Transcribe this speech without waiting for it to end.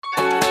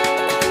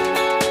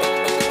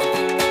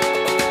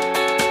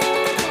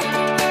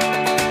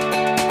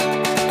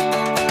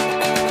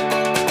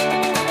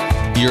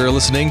You're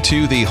listening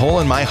to the Hole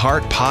in My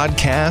Heart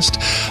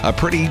podcast, a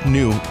pretty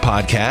new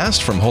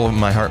podcast from Hole in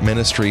My Heart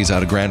Ministries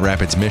out of Grand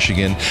Rapids,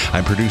 Michigan.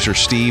 I'm producer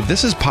Steve.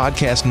 This is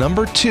podcast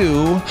number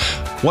 2.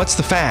 What's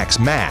the facts,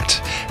 Matt?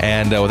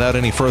 And without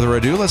any further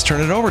ado, let's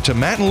turn it over to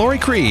Matt and Lori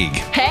Krieg.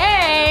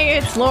 Hey,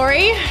 it's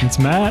Lori. It's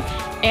Matt.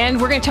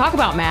 And we're going to talk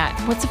about Matt.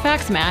 What's the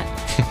facts, Matt?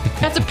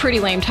 That's a pretty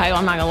lame title,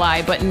 I'm not going to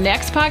lie. But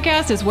next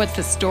podcast is What's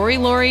the Story,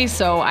 Lori?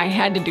 So I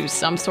had to do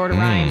some sort of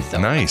rhyme.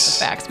 So nice. What's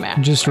the facts,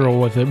 Matt? Just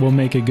roll with it. We'll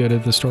make it good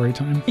at the story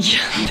time.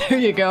 Yeah, there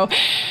you go.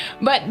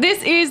 But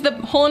this is the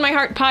Hole in My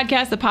Heart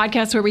podcast, the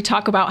podcast where we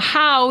talk about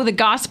how the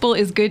gospel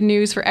is good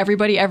news for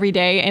everybody every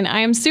day. And I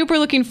am super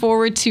looking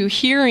forward to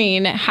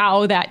hearing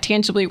how that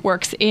tangibly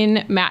works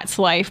in Matt's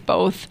life,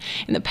 both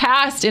in the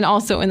past and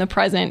also in the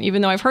present.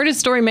 Even though I've heard his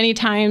story many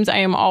times, I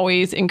am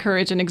always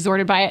encouraged and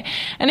exhorted by it.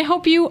 And I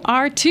hope you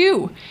are too.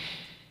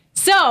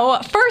 So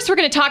first, we're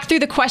going to talk through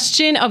the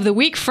question of the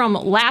week from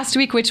last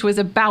week, which was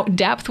about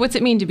depth. What's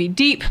it mean to be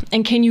deep?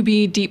 And can you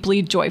be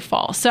deeply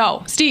joyful?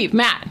 So Steve,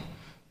 Matt,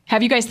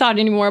 have you guys thought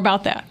any more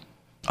about that?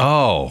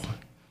 Oh,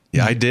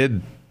 yeah, I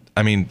did.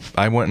 I mean,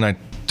 I went and I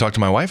talked to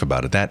my wife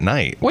about it that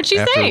night. What'd she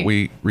after say?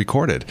 We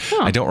recorded.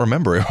 Oh. I don't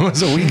remember. It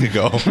was a week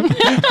ago.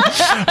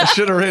 I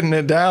should have written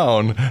it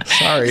down.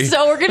 Sorry.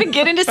 So we're going to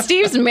get into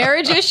Steve's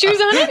marriage issues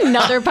on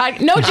another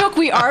podcast. No joke,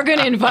 we are going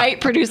to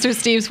invite producer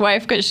Steve's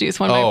wife because she's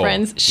one of my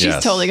friends. She's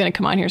yes. totally going to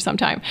come on here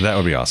sometime. That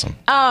would be awesome.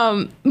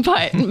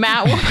 But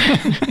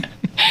Matt...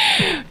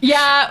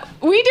 Yeah,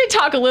 we did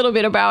talk a little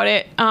bit about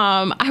it.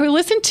 I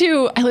listened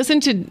to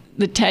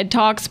the TED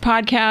Talks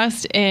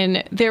podcast,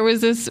 and there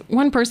was this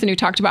one person who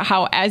talked about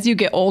how as you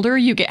get older,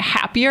 you get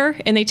happier,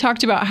 and they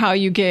talked about how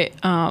you get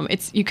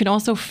you can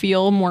also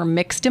feel more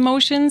mixed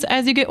emotions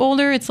as you get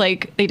older. It's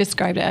like they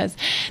described it as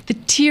the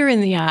tear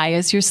in the eye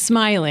as you're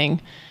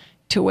smiling.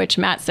 To which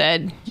Matt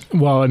said,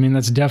 "Well, I mean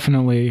that's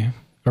definitely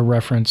a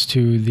reference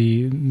to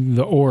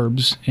the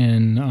orbs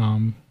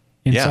in."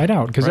 Inside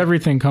Out, because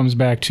everything comes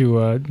back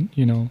to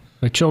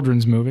a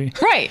children's movie.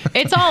 Right.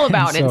 It's all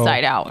about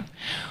Inside Out,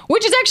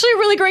 which is actually a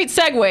really great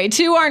segue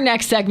to our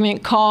next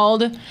segment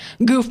called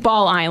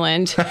Goofball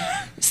Island.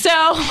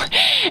 So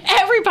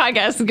every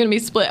podcast is going to be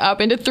split up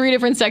into 3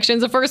 different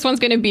sections. The first one's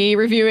going to be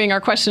reviewing our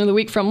question of the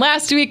week from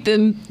last week.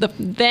 Then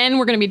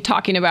we're going to be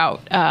talking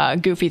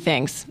about goofy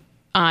things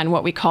on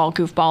what we call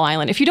Goofball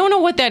Island. If you don't know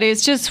what that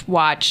is, just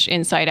watch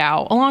Inside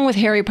Out. Along with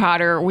Harry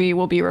Potter, we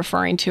will be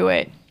referring to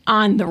it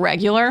on the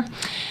regular.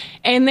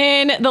 And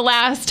then the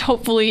last,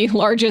 hopefully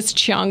largest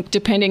chunk,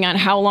 depending on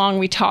how long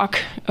we talk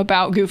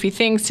about goofy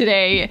things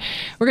today,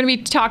 we're going to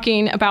be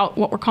talking about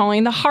what we're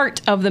calling the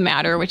heart of the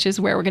matter, which is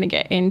where we're going to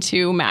get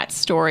into Matt's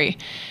story.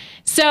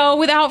 So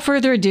without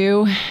further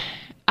ado,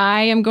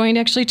 I am going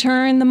to actually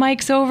turn the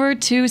mics over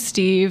to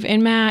Steve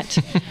and Matt,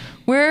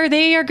 where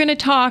they are going to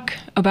talk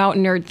about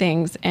nerd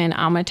things, and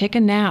I'm going to take a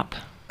nap.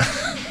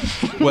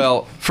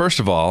 Well,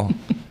 first of all,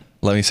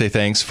 let me say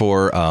thanks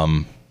for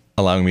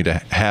allowing me to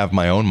have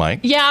my own mic.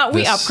 Yeah,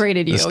 we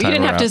upgraded you. You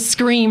didn't have to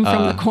scream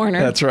from the corner.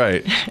 That's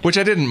right. Which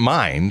I didn't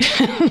mind.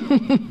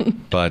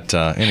 But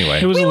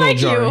anyway. It was a little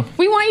jarring.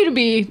 We want you to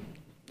be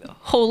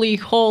holy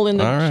hole in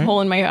the hole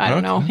in my, I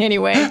don't know.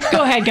 Anyway,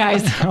 go ahead,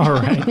 guys. All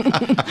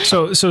right.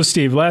 So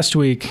Steve, last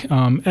week,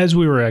 as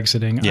we were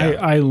exiting,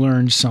 I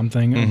learned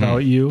something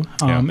about you,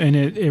 and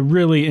it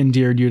really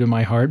endeared you to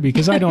my heart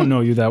because I don't know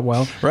you that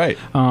well. Right.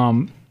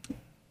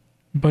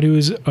 But it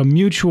was a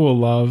mutual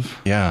love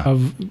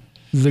of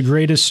the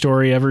greatest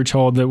story ever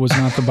told that was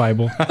not the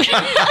Bible.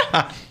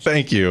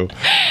 Thank you.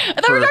 I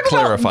thought we were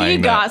talking about the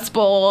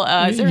gospel.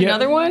 Is there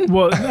another one?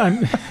 Well,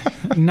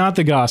 not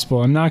the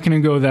gospel. I'm not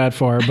going to go that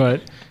far,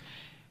 but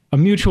a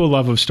mutual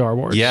love of Star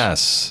Wars.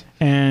 Yes.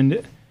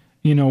 And,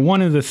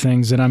 one of the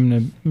things that I'm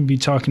going to be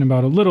talking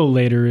about a little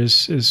later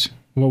is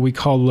what we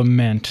call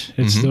lament.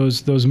 It's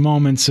those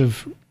moments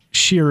of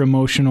sheer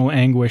emotional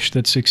anguish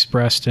that's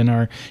expressed in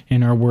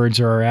our words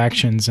or our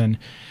actions. And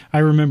I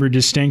remember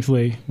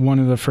distinctly one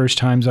of the first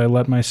times I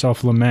let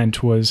myself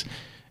lament was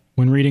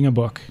when reading a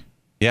book.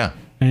 Yeah.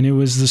 And it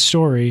was the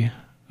story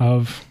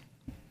of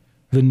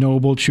the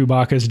noble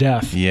Chewbacca's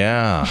death.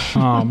 Yeah.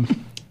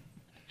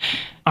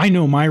 I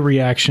know my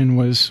reaction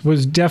was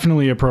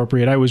definitely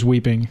appropriate. I was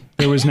weeping.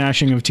 There was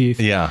gnashing of teeth.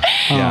 Yeah.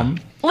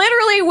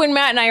 Literally, when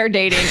Matt and I are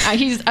dating,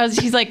 he's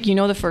like,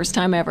 the first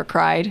time I ever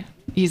cried?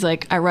 He's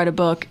like, I read a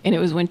book, and it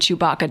was when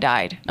Chewbacca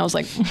died. I was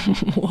like,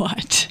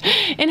 what?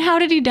 And how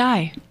did he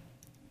die?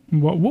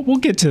 Well, we'll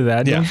get to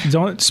that. Yeah.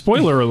 Don't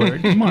spoiler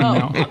alert. Come on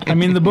now. I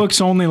mean, the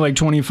book's only like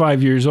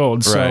 25 years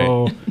old,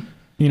 so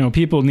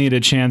people need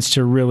a chance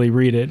to really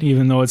read it,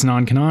 even though it's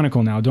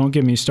non-canonical now. Don't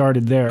get me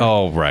started there.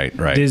 Oh, right.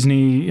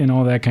 Disney and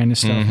all that kind of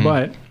stuff.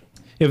 But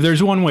if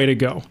there's one way to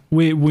go,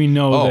 we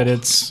know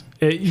that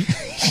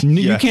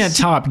you can't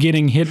top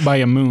getting hit by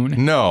a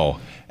moon. No.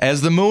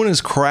 As the moon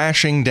is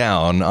crashing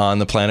down on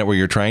the planet where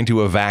you're trying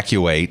to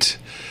evacuate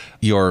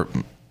your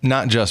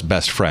not just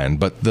best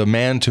friend, but the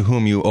man to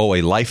whom you owe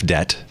a life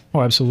debt.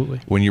 Oh, absolutely.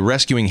 When you're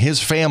rescuing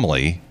his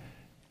family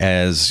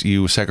as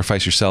you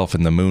sacrifice yourself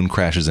and the moon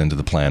crashes into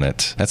the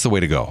planet, that's the way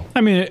to go.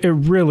 I mean, it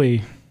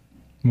really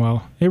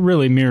Well, it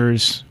really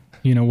mirrors,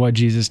 what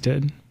Jesus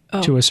did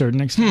to a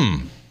certain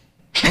extent.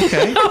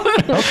 Okay.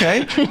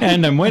 Okay.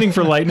 And I'm waiting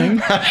for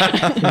lightning.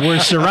 We're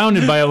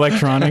surrounded by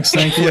electronics.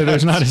 Thankfully,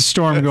 there's not a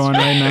storm going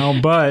right now,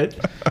 but...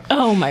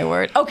 Oh, my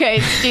word.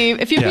 Okay,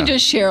 Steve, if you can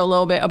just share a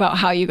little bit about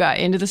how you got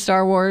into the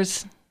Star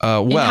Wars.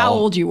 And how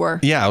old you were.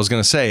 Yeah, I was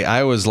going to say,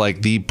 I was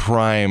like the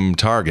prime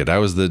target. I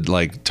was the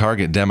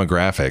target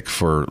demographic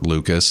for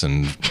Lucas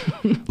and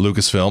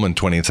Lucasfilm and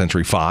 20th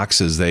Century Fox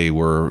as they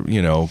were,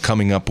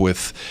 coming up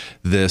with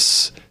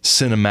this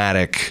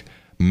cinematic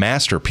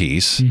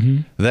masterpiece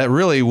that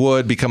really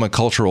would become a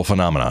cultural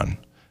phenomenon.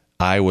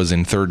 I was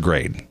in 3rd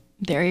grade.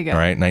 There you go. All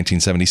right,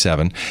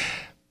 1977.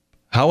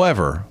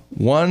 However,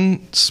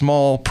 one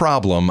small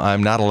problem,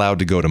 I'm not allowed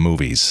to go to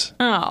movies.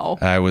 Oh.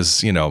 I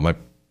was, my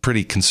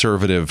pretty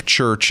conservative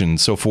church and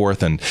so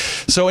forth. And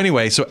so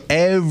anyway, so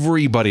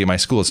everybody in my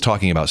school is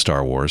talking about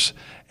Star Wars,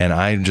 and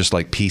I'm just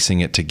like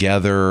piecing it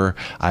together.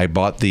 I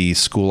bought the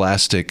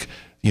Scholastic,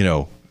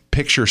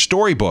 picture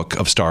storybook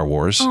of Star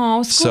Wars.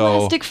 Oh,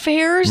 Scholastic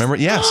Fairs. Remember?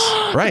 Yes,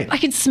 right. I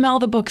can smell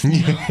the books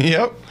now.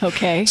 Yep.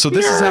 Okay. So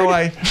this is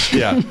how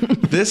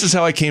this is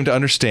how I came to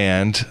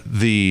understand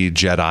the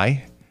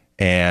Jedi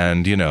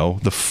and,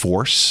 the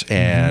Force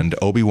and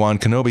Obi-Wan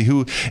Kenobi.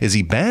 Who is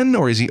he, Ben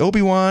or is he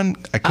Obi-Wan?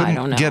 I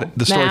couldn't get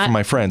the story from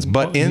my friends,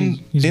 but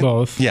he's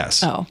both.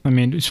 Yes. Oh. I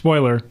mean,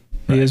 spoiler.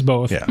 He is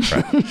both. Yeah,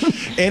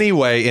 right.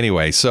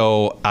 Anyway,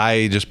 so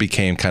I just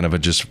became kind of a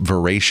just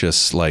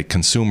voracious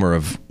consumer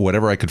of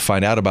whatever I could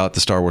find out about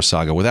the Star Wars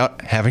saga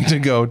without having to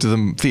go to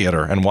the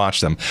theater and watch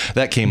them.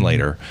 That came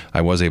later.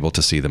 I was able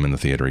to see them in the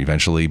theater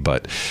eventually,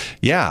 but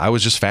yeah, I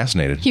was just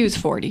fascinated. He was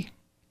 40.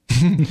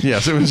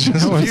 Yes, it was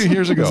just a few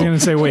years ago. I was going to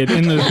say, wait,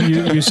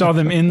 you saw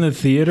them in the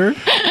theater?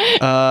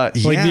 Like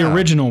the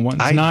original ones,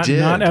 not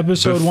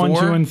episode 1, 2,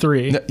 and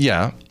 3.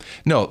 Yeah.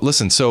 No,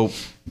 listen, so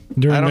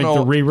during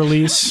the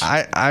re-release.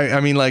 I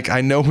mean,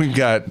 I know we've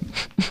got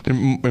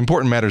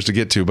important matters to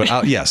get to,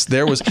 but yes,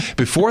 there was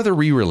before the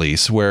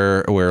re-release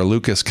where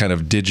Lucas kind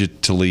of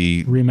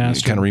digitally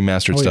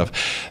remastered stuff.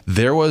 Yeah.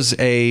 There was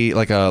a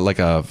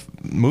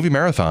movie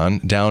marathon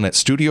down at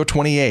Studio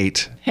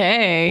 28,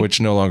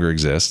 which no longer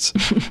exists,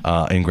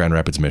 in Grand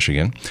Rapids,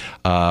 Michigan,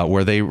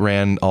 where they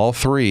ran all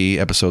 3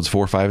 episodes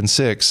 4, 5, and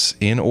 6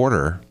 in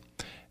order.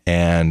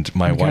 And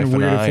my wife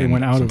and I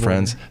and some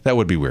friends, that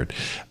would be weird.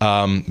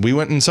 We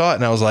went and saw it,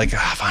 and I was like,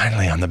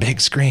 finally on the big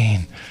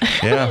screen.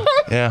 Yeah,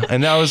 yeah.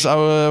 And I was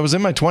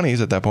in my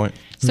 20s at that point.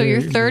 So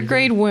your 3rd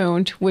grade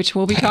wound, which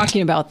we'll be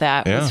talking about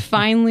that, was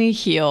finally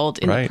healed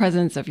in the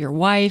presence of your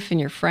wife and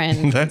your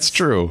friends. That's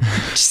true.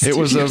 It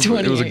was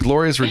a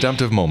glorious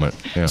redemptive moment.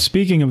 Yeah.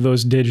 Speaking of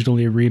those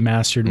digitally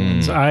remastered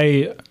ones,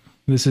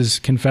 this is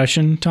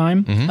confession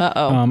time.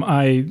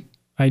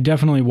 I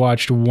definitely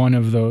watched one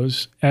of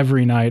those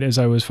every night as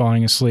I was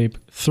falling asleep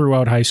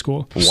throughout high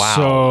school. Wow.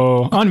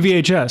 So on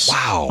VHS.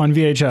 Wow. On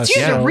VHS. So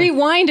you had to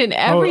rewind and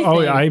everything.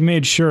 Oh, I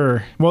made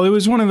sure. Well, it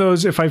was one of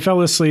those, if I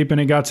fell asleep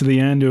and it got to the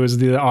end, it was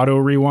the auto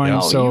rewind.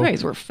 Oh, so, you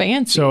guys were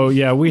fancy. So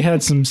yeah, we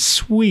had some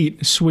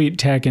sweet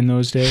tech in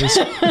those days.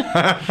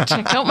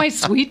 Check out my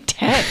sweet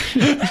tech.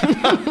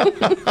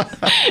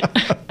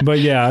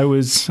 But yeah, I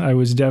was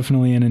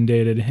definitely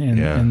inundated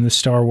in the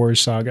Star Wars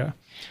saga.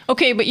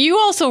 Okay, but you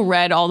also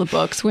read all the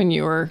books when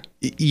you were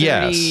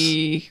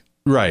 31?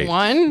 Right.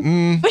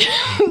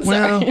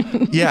 Well,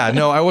 yeah,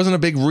 no, I wasn't a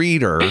big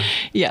reader.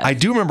 Yes. I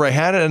do remember I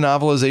had a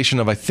novelization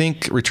of, I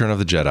think, Return of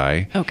the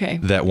Jedi. Okay.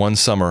 That one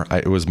summer,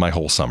 it was my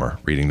whole summer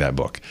reading that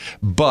book.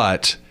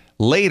 But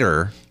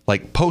later,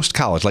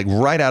 post-college,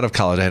 right out of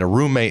college, I had a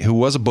roommate who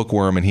was a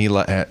bookworm, and he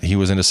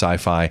was into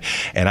sci-fi,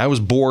 and I was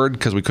bored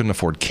because we couldn't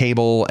afford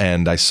cable,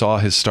 and I saw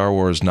his Star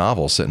Wars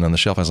novel sitting on the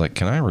shelf. I was like,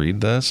 can I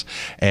read this?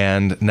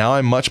 And now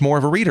I'm much more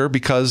of a reader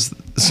because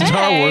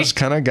Star Wars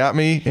kind of got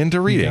me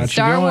into reading.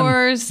 Star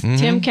Wars,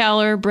 Tim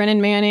Keller, Brennan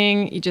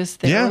Manning, you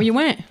just, there you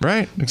went.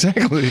 Right,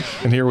 exactly.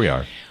 And here we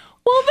are.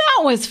 Well,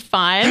 that was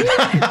fun.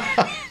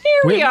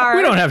 Here we are.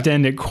 We don't have to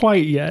end it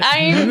quite yet.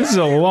 This is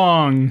a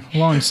long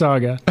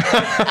saga.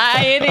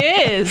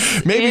 It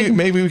is.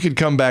 Maybe we could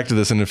come back to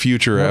this in a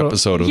future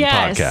episode of the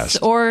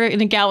podcast. Or in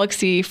a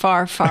galaxy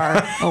far,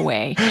 far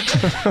away.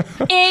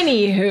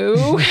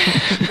 Anywho,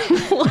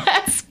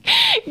 let's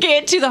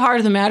get to the heart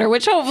of the matter,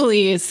 which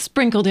hopefully is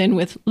sprinkled in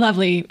with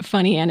lovely,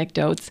 funny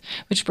anecdotes,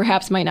 which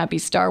perhaps might not be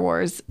Star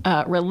Wars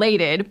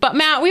related. But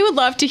Matt, we would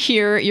love to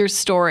hear your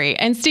story.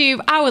 And Steve,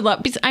 I would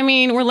love,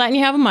 we're letting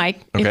you have a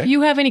mic. Okay. If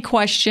you have any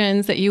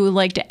questions that you would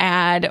like to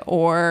add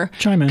or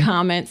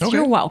comments,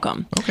 you're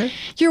welcome. Okay.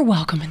 You're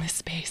welcome in this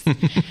space.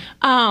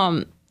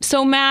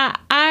 So Matt,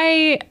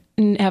 I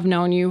have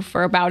known you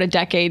for about a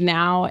decade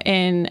now,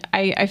 and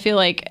I feel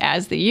like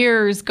as the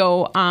years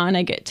go on,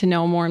 I get to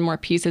know more and more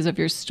pieces of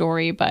your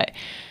story. But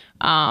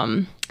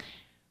how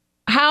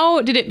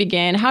did it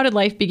begin? How did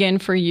life begin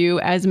for you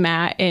as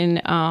Matt?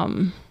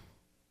 And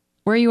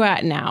where are you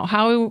at now?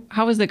 How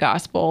has the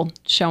gospel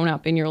shown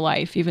up in your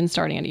life, even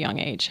starting at a young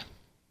age?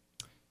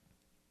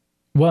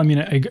 Well,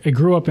 I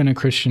grew up in a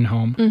Christian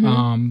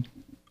home.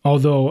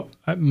 although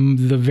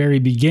the very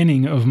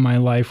beginning of my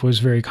life was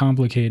very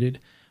complicated,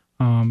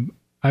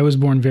 I was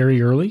born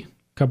very early,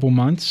 a couple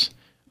months,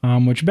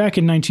 which back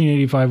in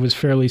 1985 was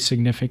fairly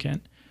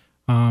significant.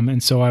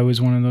 And so I was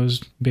one of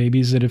those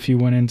babies that if you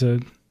went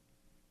into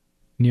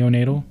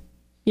neonatal,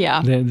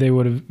 they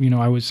would have,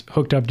 I was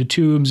hooked up to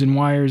tubes and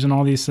wires and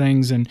all these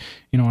things and,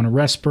 on a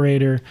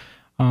respirator,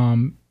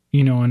 and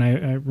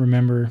I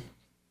remember,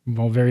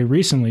 well, very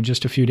recently,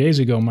 just a few days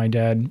ago, my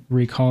dad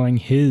recalling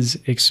his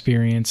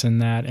experience in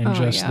that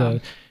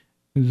and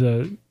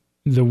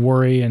the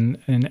worry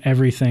and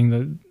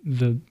everything,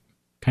 the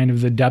kind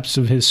of the depths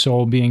of his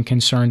soul being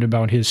concerned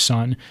about his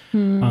son,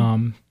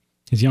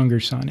 his younger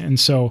son. And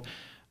so,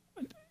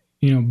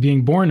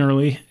 being born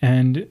early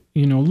and,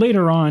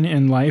 later on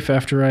in life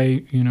after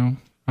I,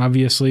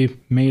 obviously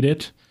made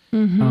it,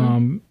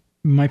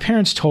 my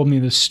parents told me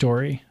this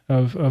story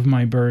of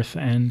my birth.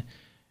 And,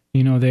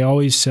 they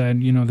always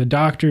said, the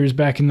doctors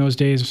back in those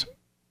days,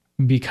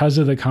 because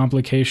of the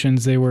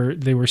complications, they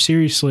were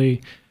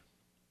seriously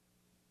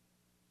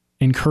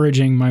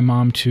encouraging my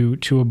mom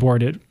to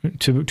abort it,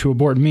 to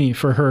abort me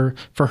for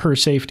her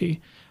safety.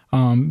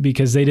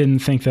 Because they didn't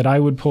think that I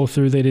would pull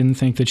through. They didn't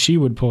think that she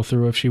would pull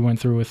through if she went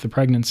through with the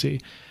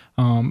pregnancy.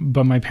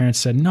 But my parents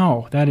said,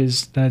 no,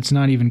 that's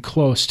not even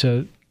close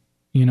to,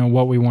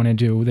 what we want to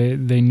do.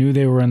 They knew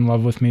they were in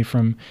love with me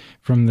from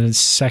the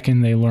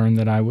second they learned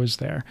that I was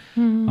there.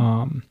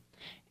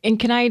 And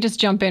can I just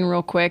jump in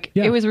real quick?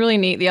 Yeah. It was really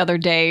neat. The other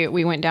day,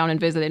 we went down and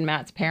visited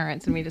Matt's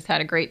parents, and we just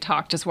had a great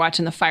talk just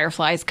watching the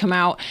fireflies come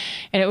out.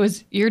 And it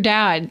was your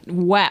dad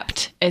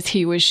wept as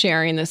he was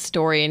sharing this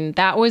story. And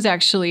that was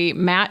actually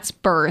Matt's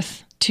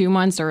birth 2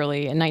 months early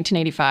in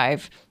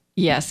 1985.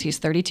 Yes, he's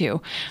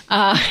 32.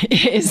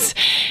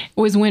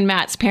 Was when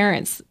Matt's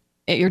parents,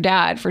 your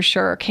dad for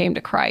sure, came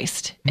to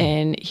Christ,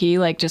 and he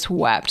just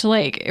wept.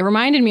 It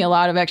reminded me a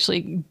lot of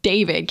actually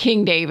David,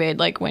 King David,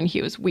 when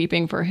he was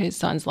weeping for his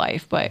son's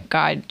life, but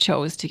God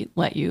chose to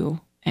let you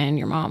and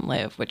your mom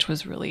live, which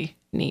was really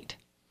neat.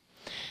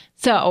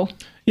 So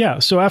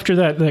after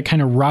that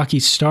kind of rocky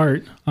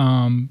start,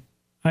 I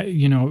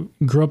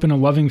grew up in a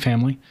loving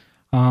family,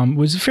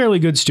 was a fairly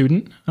good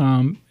student,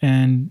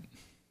 and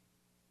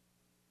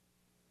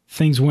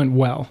things went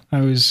well.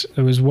 I was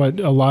what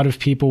a lot of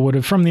people would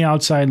have from the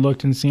outside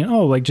looked and seen,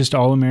 just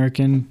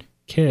all-American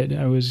kid.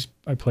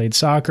 I played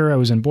soccer. I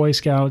was in Boy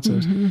Scouts. I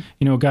was,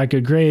 got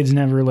good grades,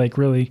 never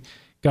really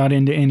got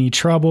into any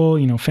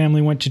trouble.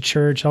 Family went to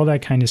church, all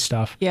that kind of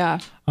stuff. Yeah.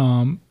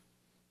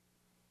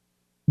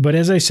 But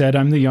as I said,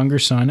 I'm the younger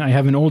son. I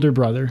have an older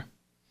brother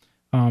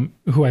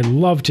who I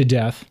love to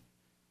death.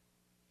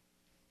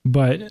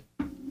 But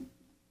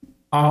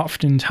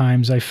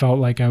oftentimes I felt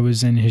like I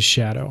was in his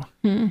shadow.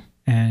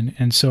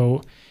 And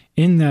so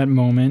in that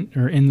moment,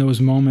 or in those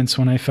moments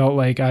when I felt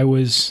like I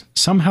was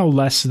somehow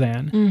less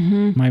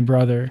than my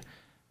brother,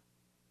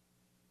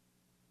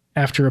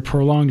 after a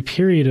prolonged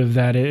period of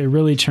that, it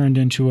really turned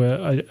into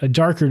a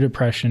darker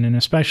depression. And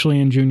especially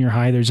in junior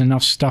high, there's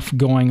enough stuff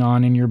going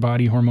on in your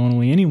body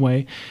hormonally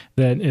anyway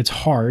that it's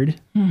hard.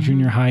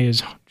 Junior high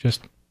is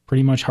just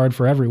pretty much hard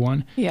for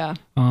everyone. Yeah.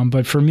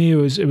 But for me,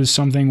 it was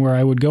something where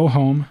I would go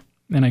home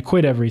and I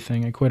quit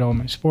everything. I quit all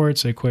my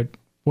sports. I quit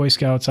Boy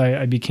Scouts.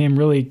 I became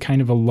really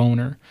kind of a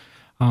loner.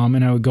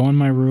 And I would go in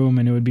my room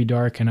and it would be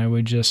dark and I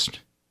would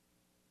just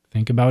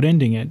think about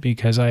ending it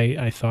because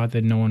I thought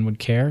that no one would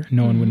care.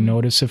 No one would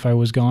notice if I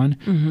was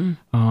gone.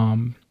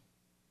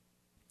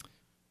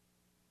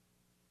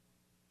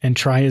 And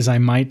try as I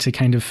might to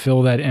kind of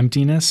fill that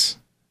emptiness,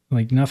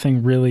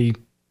 nothing really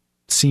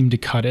seemed to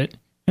cut it.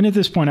 And at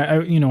this point, I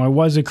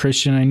was a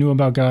Christian. I knew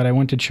about God. I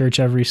went to church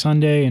every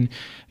Sunday and,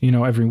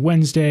 every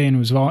Wednesday and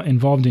was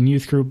involved in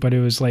youth group. But it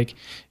was like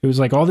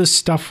all this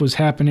stuff was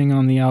happening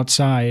on the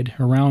outside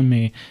around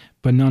me,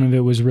 but none of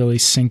it was really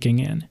sinking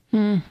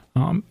in.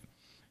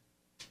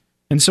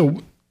 And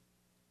so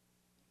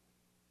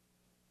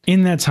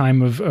in that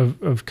time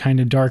of kind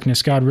of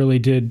darkness, God really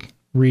did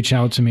reach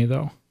out to me,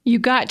 though. You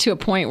got to a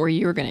point where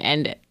you were going to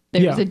end it.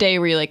 There was a day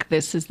where you're like,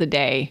 this is the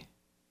day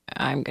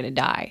I'm going to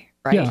die.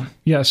 Right.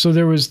 Yeah. So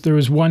there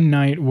was one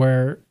night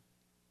where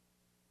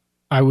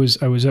I was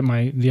at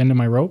the end of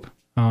my rope,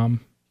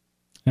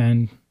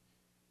 and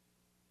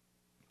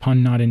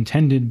pun not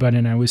intended,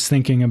 and I was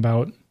thinking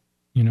about,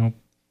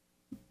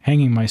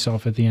 hanging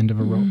myself at the end of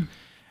a rope,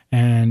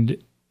 and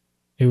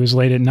it was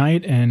late at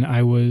night, and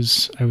I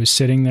was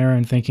sitting there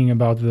and thinking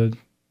about the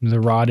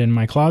rod in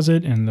my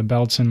closet and the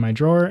belts in my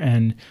drawer,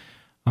 and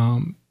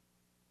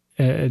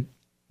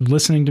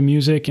listening to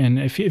music. And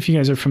if you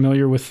guys are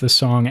familiar with the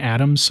song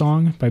Adam's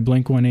Song by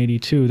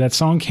Blink-182, that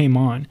song came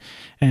on.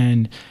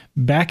 And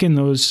back in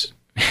those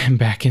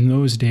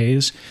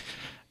days,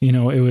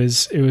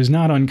 it was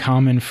not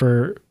uncommon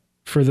for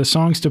the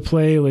songs to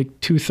play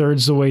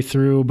 2/3 the way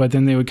through, but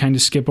then they would kind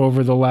of skip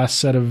over the last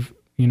set of,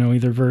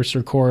 either verse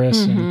or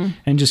chorus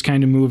and just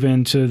kind of move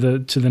into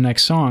the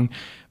next song.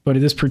 But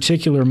at this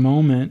particular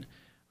moment,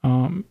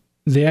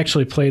 they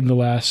actually played the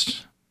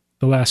last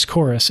the last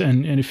chorus.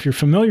 And if you're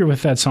familiar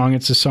with that song,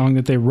 it's a song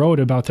that they wrote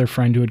about their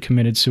friend who had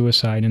committed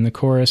suicide. And the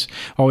chorus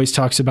always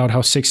talks about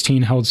how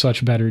 16 held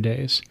such better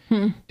days.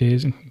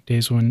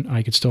 Days when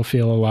I could still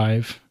feel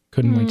alive,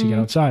 couldn't wait to get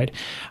outside.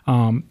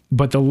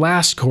 But the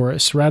last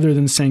chorus, rather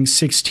than saying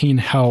 16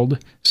 held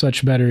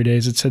such better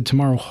days, it said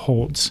tomorrow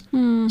holds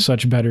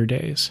such better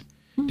days.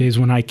 Days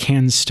when I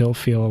can still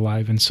feel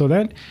alive. And so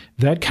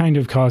that kind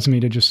of caused me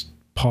to just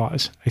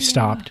pause. I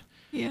stopped.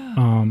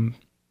 Yeah.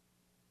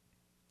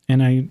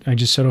 And I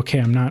just said, okay,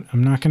 I'm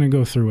not going to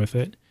go through with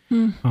it.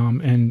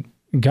 And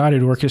God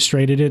had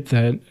orchestrated it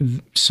that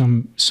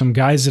some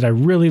guys that I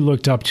really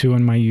looked up to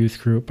in my youth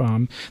group,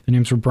 the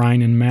names were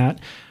Brian and Matt.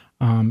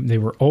 They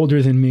were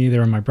older than me. They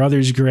were my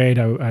brother's grade.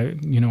 I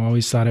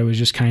always thought I was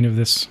just kind of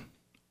this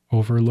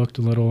overlooked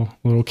little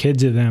kid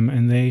to them.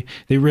 And they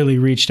really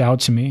reached out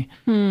to me,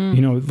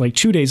 like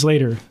 2 days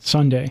later,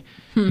 Sunday,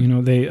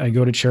 I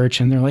go to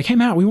church and they're like, hey,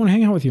 Matt, we want to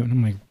hang out with you. And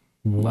I'm like,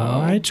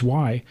 what? Whoa.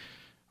 Why?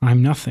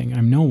 I'm nothing.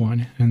 I'm no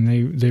one. And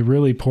they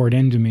really poured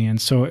into me.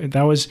 And so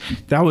that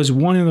was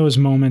one of those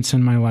moments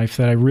in my life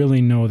that I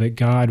really know that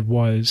God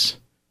was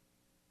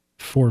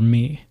for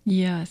me.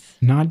 Yes.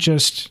 Not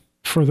just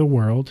for the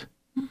world,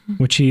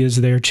 which he is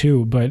there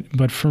too,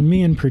 but for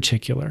me in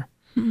particular.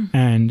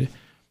 And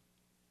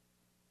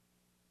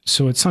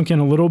so it sunk in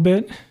a little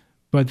bit,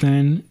 but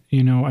then,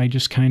 I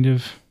just kind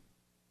of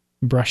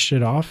brushed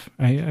it off.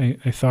 I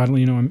thought,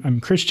 I'm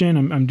Christian,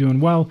 I'm doing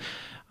well.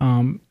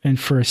 And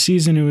for a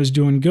season it was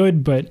doing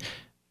good, but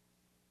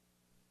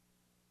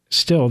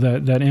still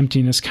that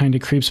emptiness kind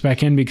of creeps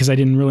back in because I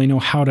didn't really know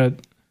how to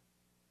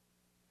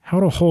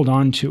hold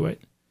on to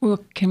it.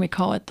 Well, can we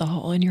call it the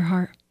hole in your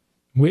heart?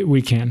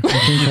 We can.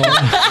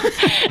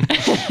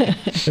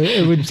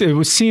 It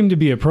would seem to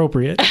be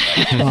appropriate.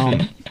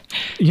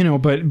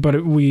 But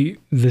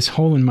this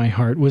hole in my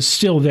heart was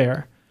still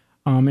there.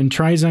 And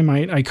try as I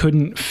might, I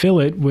couldn't fill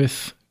it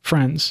with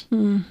friends.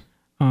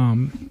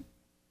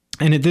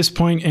 And at this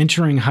point,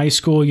 entering high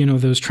school,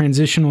 those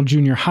transitional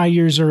junior high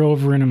years are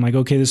over, and I'm like,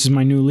 okay, this is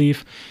my new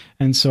leaf.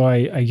 And so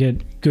I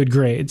get good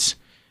grades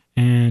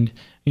and,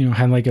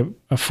 had like a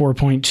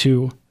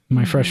 4.2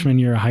 my freshman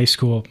year of high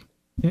school.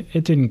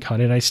 It didn't cut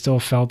it. I still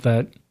felt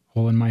that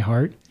hole in my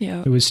heart.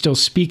 Yeah. It was still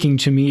speaking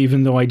to me,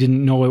 even though I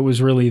didn't know it was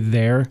really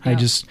there. Yeah. I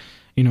just,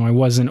 I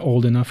wasn't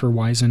old enough or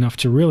wise enough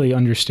to really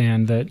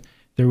understand that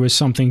there was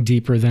something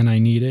deeper than I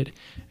needed.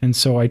 And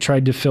so I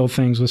tried to fill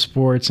things with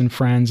sports and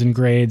friends and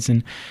grades,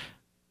 and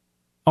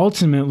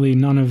ultimately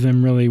none of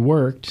them really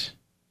worked.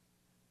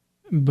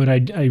 But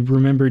I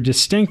remember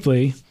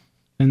distinctly,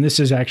 and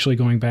this is actually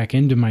going back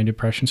into my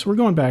depression. So we're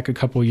going back a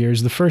couple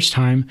years. The first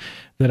time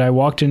that I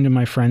walked into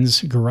my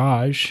friend's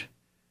garage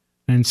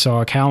and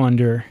saw a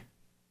calendar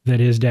that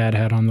his dad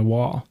had on the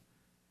wall.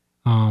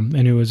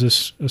 And it was a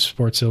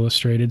Sports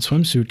Illustrated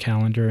swimsuit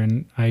calendar.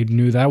 And I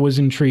knew that was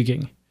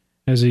intriguing.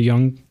 As a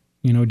young,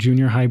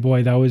 junior high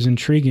boy, that was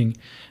intriguing.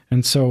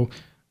 And so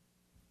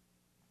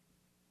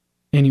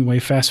anyway,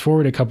 fast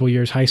forward a couple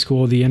years, high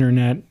school, the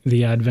internet,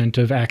 the advent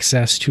of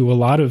access to a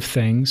lot of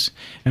things,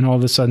 and all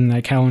of a sudden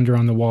that calendar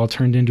on the wall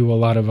turned into a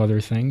lot of other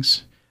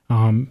things.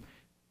 In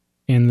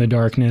the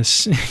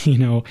darkness,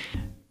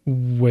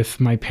 with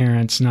my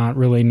parents not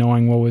really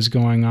knowing what was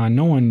going on.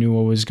 No one knew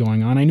what was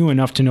going on. I knew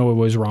enough to know it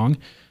was wrong.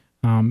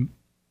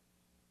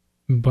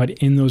 But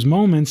in those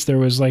moments, there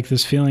was like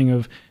this feeling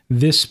of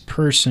this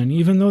person,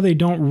 even though they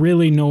don't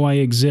really know I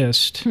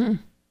exist,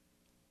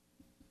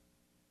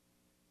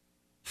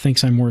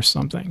 thinks I'm worth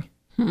something,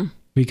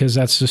 because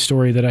that's the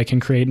story that I can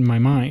create in my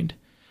mind.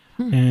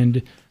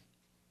 And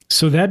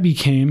so that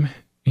became,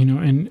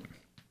 and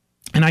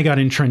I got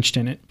entrenched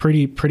in it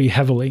pretty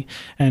heavily.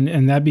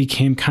 And that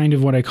became kind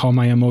of what I call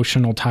my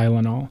emotional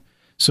Tylenol.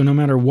 So no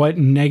matter what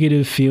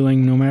negative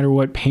feeling, no matter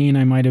what pain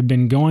I might have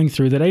been going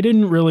through that I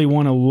didn't really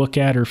want to look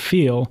at or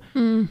feel,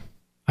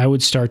 I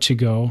would start to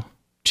go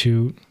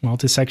to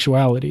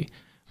sexuality,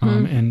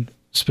 and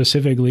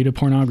specifically to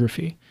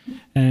pornography.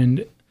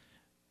 And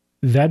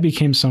that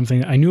became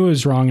something that I knew it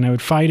was wrong, and I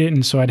would fight it.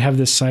 And so I'd have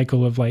this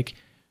cycle of like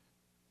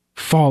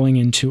falling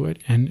into it.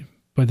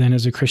 But then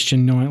as a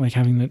Christian, knowing, like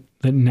having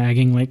that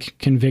nagging, like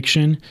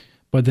conviction,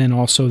 but then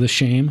also the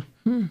shame.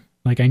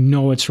 Like I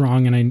know it's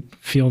wrong and I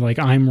feel like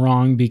I'm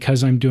wrong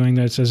because I'm doing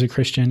this as a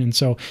Christian. And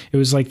so it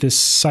was like this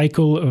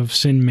cycle of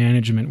sin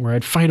management where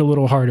I'd fight a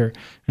little harder,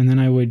 and then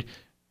I would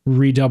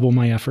redouble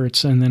my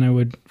efforts, and then I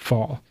would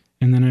fall,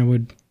 and then I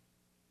would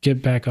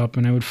get back up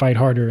and I would fight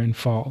harder and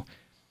fall.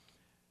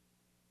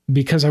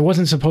 Because I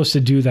wasn't supposed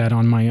to do that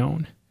on my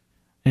own.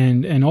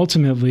 And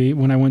ultimately,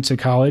 when I went to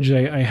college,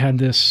 I had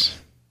this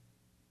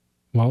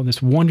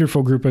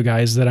wonderful group of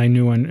guys that I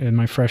knew in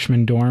my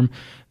freshman dorm,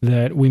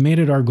 that we made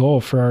it our goal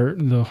for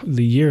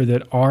the year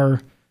that our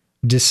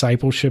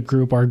discipleship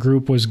group, our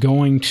group, was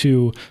going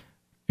to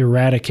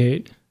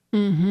eradicate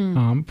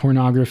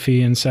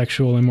pornography and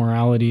sexual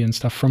immorality and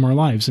stuff from our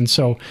lives. And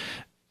so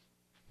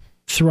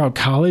throughout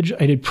college,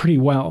 I did pretty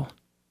well.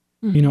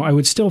 I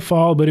would still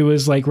fall, but it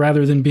was like,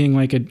 rather than being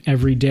like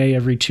every day,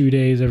 every 2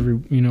 days, every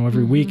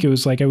week, it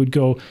was like I would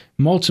go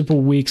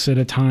multiple weeks at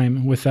a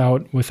time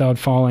without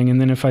falling.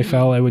 And then if I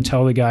fell, I would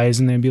tell the guys,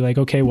 and they'd be like,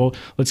 okay, well,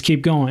 let's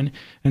keep going.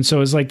 And so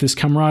it was like this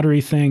camaraderie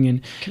thing,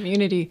 and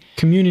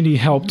community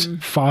helped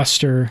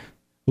foster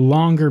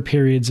longer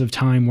periods of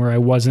time where I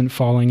wasn't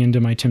falling into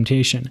my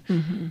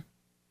temptation.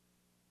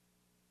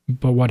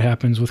 But what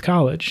happens with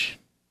college?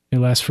 It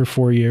lasts for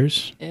 4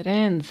 years. It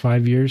ends.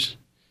 5 years.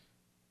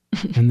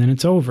 And then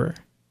it's over.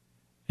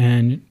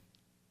 And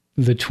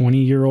the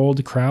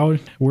 20-year-old crowd,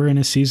 we're in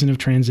a season of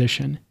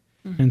transition.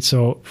 And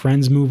so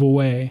friends move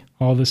away.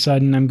 All of a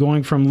sudden, I'm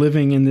going from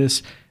living in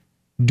this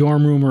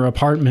dorm room or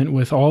apartment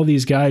with all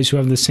these guys who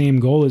have the same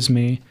goal as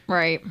me,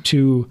 right,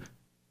 to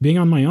being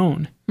on my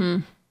own.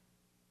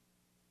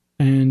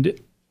 And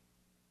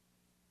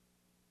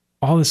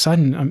all of a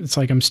sudden, it's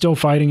like I'm still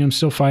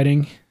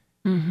fighting.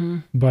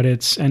 But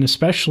and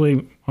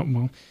especially,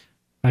 well,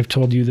 I've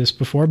told you this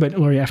before, but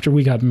Lori, after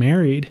we got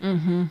married,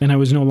 and I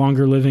was no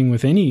longer living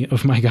with any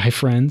of my guy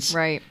friends,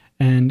 right,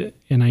 and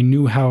I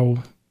knew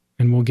how,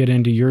 and we'll get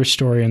into your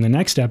story in the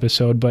next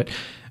episode, but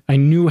I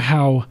knew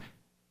how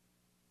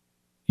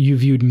you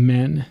viewed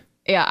men.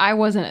 Yeah, I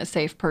wasn't a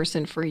safe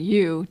person for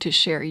you to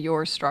share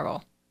your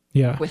struggle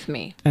with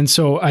me. And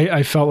so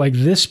I felt like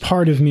this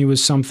part of me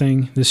was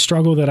something, the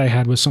struggle that I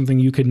had was something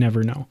you could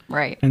never know.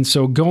 Right. And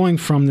so going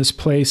from this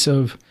place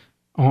of,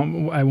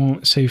 I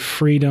won't say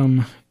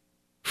freedom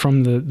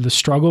from the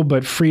struggle,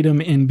 but freedom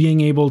in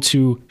being able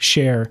to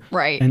share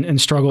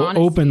and struggle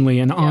openly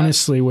and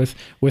honestly with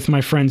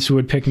my friends who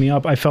would pick me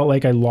up, I felt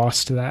like I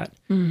lost that.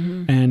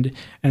 And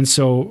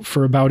so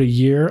for about a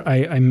year,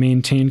 I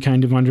maintained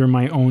kind of under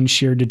my own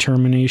sheer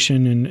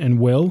determination and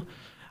will.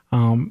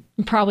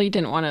 Probably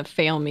didn't want to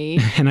fail me.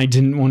 And I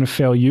didn't want to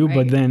fail you,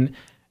 but then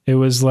it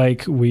was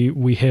like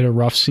we hit a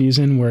rough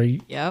season where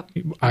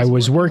I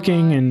was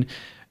working and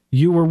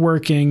you were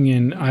working,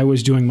 and I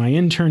was doing my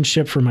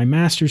internship for my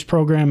master's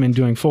program and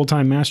doing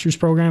full-time master's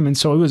program. And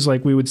so it was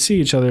like we would see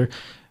each other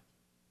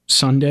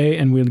Sunday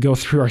and we'd go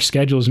through our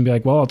schedules and be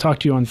like, well, I'll talk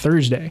to you on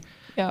Thursday.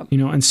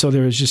 And so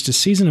there was just a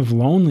season of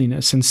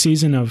loneliness and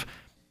season of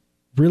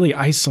really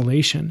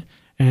isolation.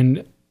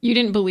 And you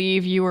didn't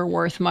believe you were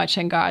worth much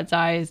in God's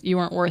eyes. You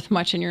weren't worth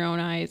much in your own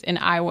eyes. And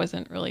I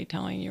wasn't really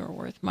telling you were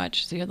worth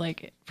much. So you had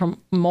like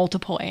from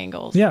multiple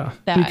angles. Yeah.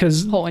 That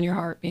hole in your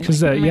heart.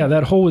 Because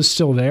that hole was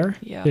still there.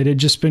 Yeah. It had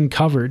just been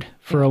covered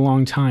for a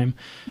long time.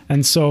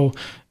 And so,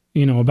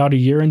 about a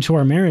year into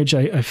our marriage,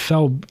 I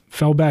fell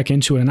back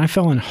into it, and I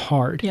fell in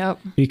hard.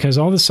 Because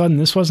all of a sudden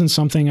this wasn't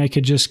something I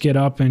could just get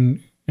up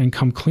and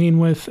come clean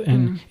with.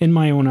 And in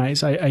my own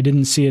eyes, I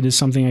didn't see it as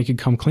something I could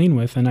come clean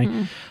with. And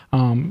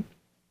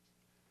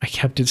I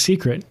kept it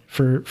secret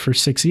for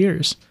 6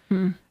 years.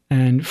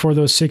 And for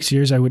those 6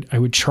 years, I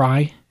would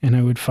try and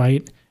I would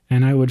fight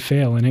and I would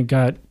fail. And it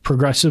got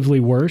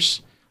progressively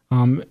worse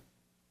to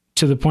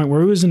the point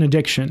where it was an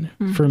addiction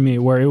for me,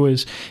 where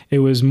it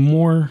was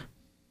more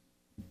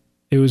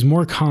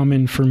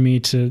common for me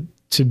to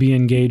be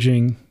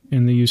engaging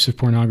in the use of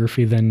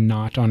pornography than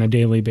not on a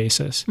daily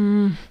basis.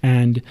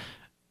 And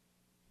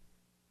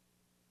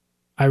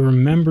I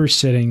remember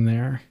sitting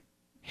there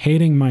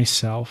hating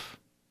myself,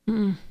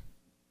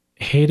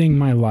 hating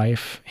my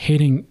life,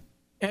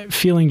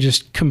 feeling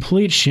just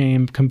complete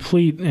shame,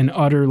 complete and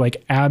utter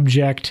like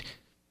abject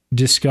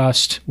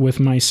disgust with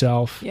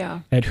myself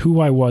at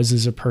who I was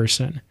as a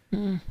person.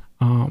 And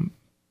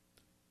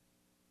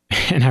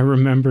I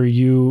remember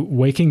you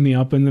waking me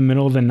up in the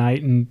middle of the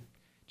night and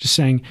just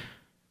saying,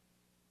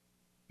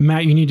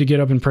 Matt, you need to get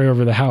up and pray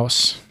over the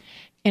house.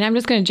 And I'm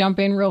just going to jump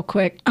in real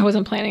quick. I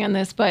wasn't planning on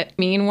this, but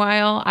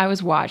meanwhile, I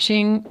was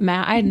watching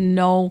Matt. I had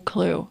no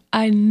clue.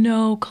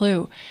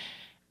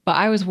 But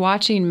I was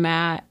watching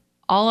Matt.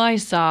 All I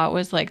saw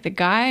was like the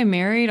guy I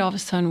married all of a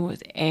sudden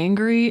was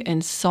angry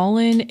and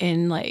sullen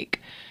and like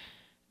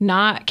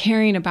not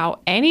caring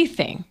about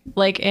anything.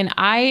 And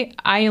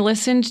I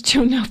listened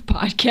to enough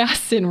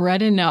podcasts and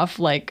read enough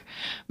like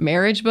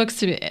marriage books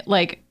to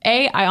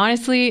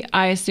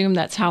I assume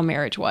that's how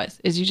marriage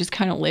was, is you just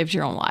kind of lived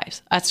your own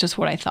lives. That's just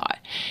what I thought.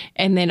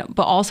 And then,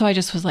 but also I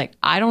just was like,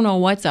 I don't know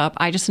what's up.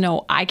 I just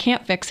know I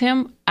can't fix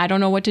him. I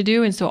don't know what to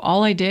do. And so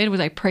all I did was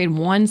I prayed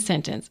one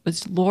sentence,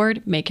 was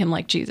Lord, make him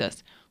like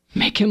Jesus.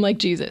 Make him like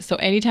Jesus. So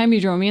anytime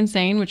you drove me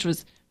insane, which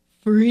was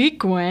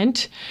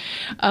frequent,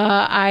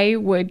 I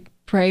would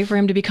pray for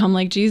him to become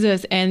like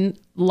Jesus, and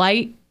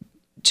light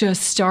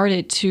just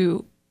started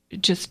to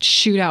just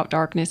shoot out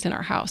darkness in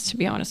our house, to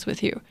be honest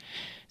with you.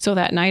 So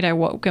that night I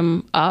woke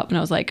him up and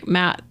I was like,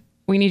 Matt,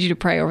 we need you to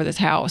pray over this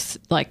house.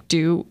 Like,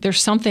 there's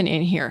something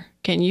in here.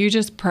 Can you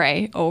just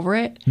pray over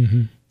it?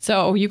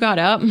 So you got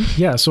up.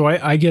 Yeah. So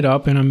I get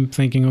up and I'm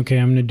thinking, okay,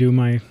 I'm going to do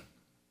my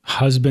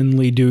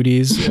husbandly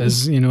duties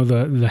as,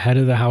 the head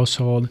of the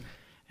household.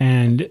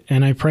 And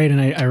I prayed,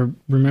 and I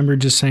remember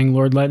just saying,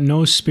 Lord, let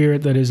no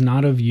spirit that is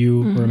not of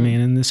you remain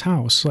in this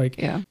house.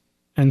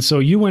 And so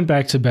you went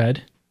back to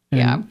bed,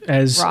 and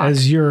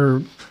as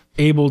your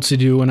able to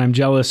do and I'm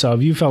jealous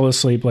of, you fell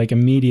asleep like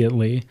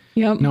immediately.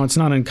 Yep. Now, it's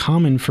not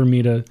uncommon for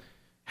me to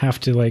have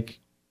to like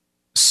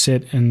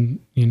sit and,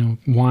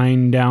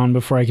 wind down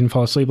before I can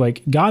fall asleep.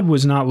 Like, God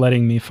was not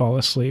letting me fall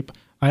asleep.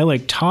 I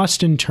like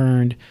tossed and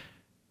turned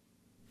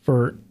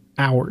for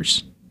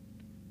hours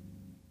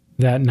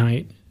that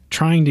night,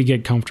 trying to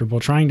get comfortable,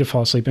 trying to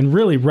fall asleep, and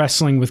really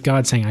wrestling with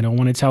God, saying, I don't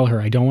want to tell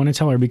her. I don't want to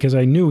tell her, because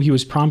I knew he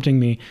was prompting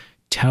me,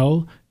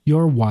 tell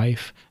your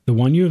wife, the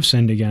one you have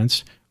sinned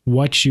against,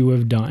 what you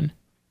have done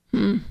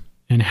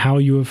and how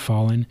you have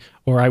fallen,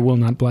 or I will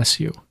not bless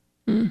you.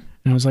 And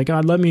I was like,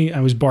 God, I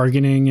was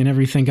bargaining and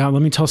everything. God,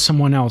 let me tell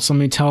someone else. Let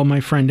me tell my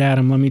friend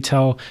Adam. Let me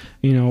tell,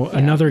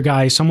 another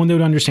guy, someone that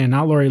would understand,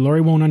 not Lori.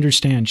 Lori won't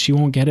understand. She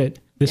won't get it.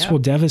 This will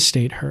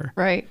devastate her.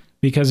 Right.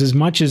 Because as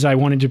much as I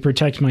wanted to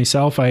protect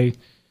myself, I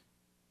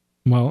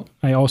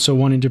also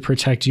wanted to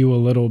protect you a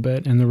little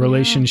bit, and the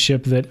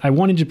relationship that I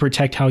wanted to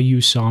protect how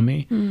you saw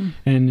me.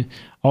 And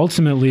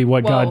ultimately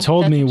what God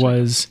told me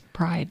was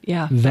pride.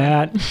 Yeah.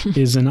 That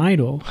is an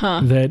idol.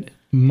 That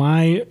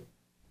my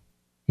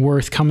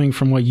worth coming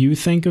from what you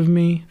think of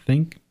me,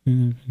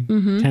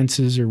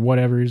 tenses or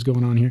whatever is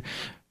going on here,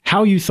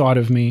 how you thought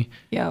of me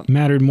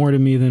mattered more to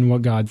me than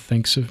what God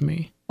thinks of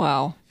me.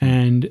 Wow.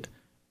 And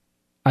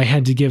I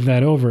had to give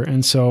that over.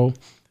 And so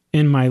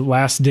in my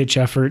last ditch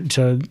effort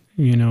to,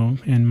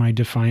 in my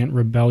defiant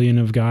rebellion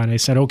of God, I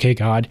said, okay,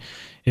 God,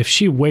 if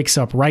she wakes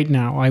up right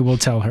now, I will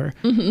tell her.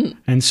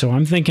 And so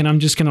I'm thinking I'm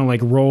just going to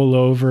like roll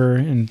over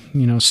and,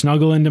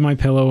 snuggle into my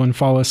pillow and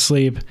fall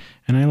asleep.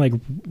 And I like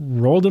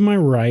roll to my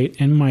right,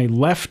 and my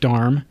left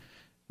arm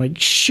like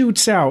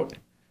shoots out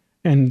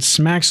and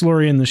smacks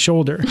Lori in the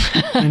shoulder.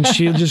 And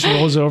she just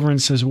rolls over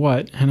and says,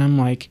 what? And I'm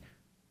like,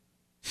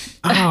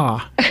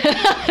 God,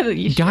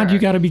 you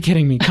got to be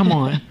kidding me. Come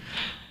on.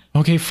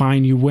 Okay,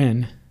 fine, you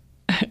win.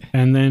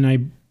 And then I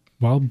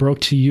broke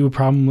to you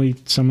probably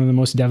some of the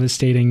most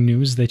devastating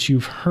news that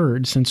you've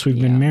heard since we've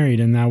been married,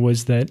 and that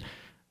was that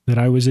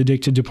I was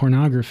addicted to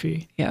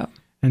pornography. Yeah.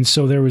 And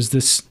so there was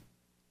this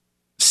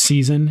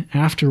season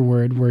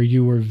afterward where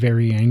you were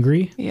very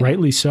angry,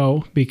 rightly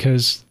so,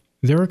 because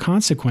there are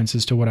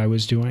consequences to what I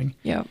was doing.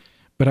 Yeah.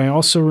 But I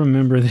also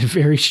remember that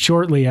very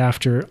shortly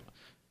after,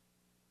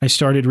 I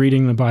started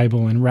reading the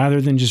Bible, and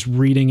rather than just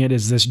reading it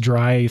as this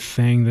dry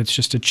thing that's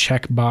just a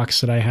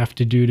checkbox that I have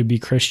to do to be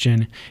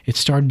Christian, it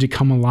started to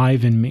come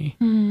alive in me.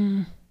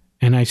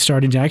 And I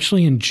started to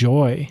actually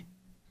enjoy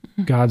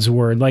God's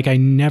word like I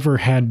never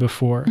had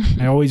before.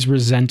 I always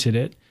resented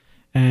it.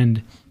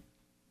 And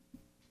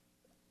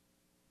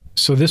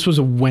so this was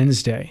a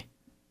Wednesday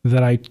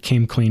that I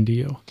came clean to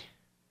you.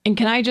 And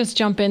can I just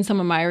jump in some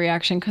of my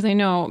reaction? Because I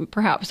know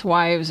perhaps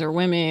wives or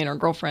women or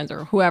girlfriends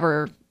or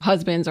whoever,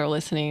 husbands are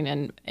listening,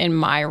 and in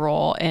my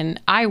role. And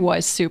I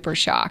was super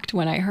shocked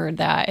when I heard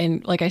that.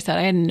 And like I said,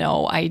 I had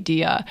no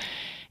idea.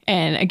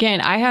 And again,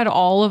 I had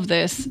all of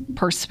this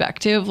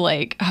perspective.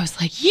 Like, I was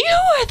like, you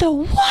are the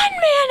one man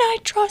I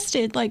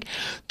trusted, like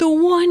the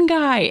one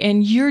guy.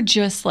 And you're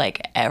just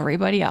like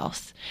everybody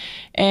else.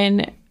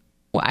 And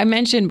I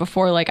mentioned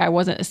before, like, I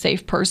wasn't a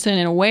safe person.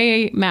 In a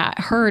way, Matt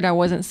heard I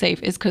wasn't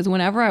safe is because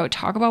whenever I would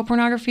talk about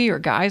pornography or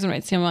guys, when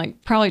I'd see them, like,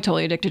 probably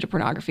totally addicted to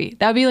pornography.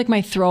 That would be like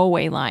my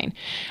throwaway line.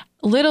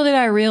 Little did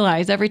I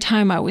realize every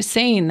time I was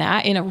saying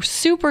that in a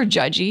super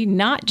judgy,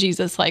 not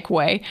Jesus-like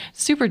way,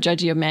 super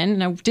judgy of men,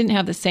 and I didn't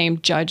have the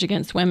same judge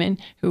against women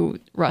who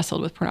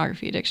wrestled with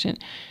pornography addiction.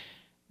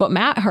 But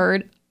Matt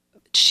heard,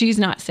 she's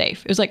not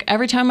safe. It was like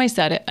every time I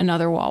said it,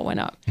 another wall went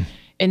up.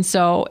 And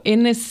so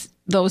in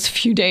those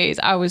few days,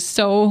 I was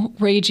so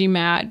ragey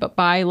mad, but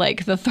by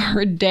like the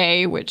third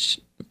day, which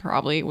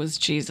probably was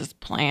Jesus'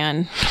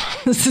 plan,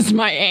 this is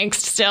my angst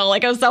still,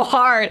 like it was so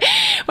hard.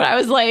 But I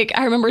was like,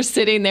 I remember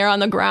sitting there on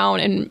the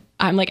ground and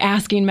I'm like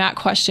asking Matt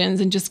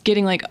questions and just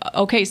getting like,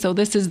 okay, so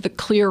this is the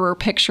clearer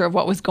picture of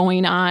what was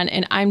going on.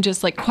 And I'm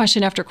just like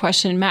question after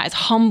question. Matt is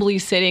humbly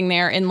sitting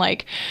there and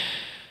like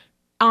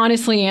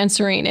honestly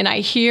answering. And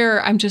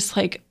I'm just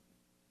like,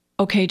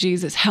 okay,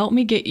 Jesus, help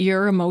me get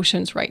your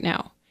emotions right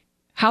now.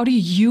 How do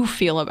you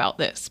feel about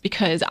this?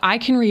 Because I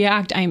can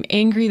react. I'm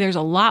angry. There's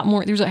a lot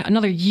more. There's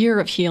another year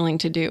of healing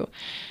to do.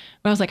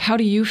 But I was like, how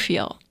do you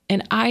feel?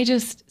 And I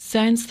just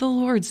sensed the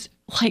Lord's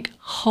like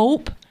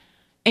hope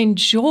and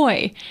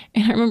joy.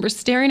 And I remember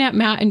staring at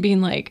Matt and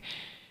being like,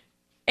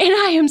 and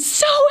I am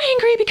so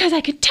angry because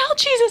I could tell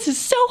Jesus is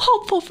so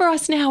hopeful for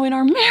us now in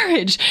our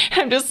marriage.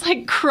 And I'm just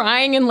like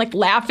crying and like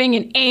laughing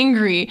and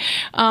angry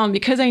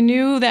because I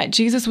knew that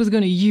Jesus was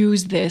going to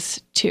use this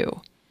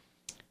too.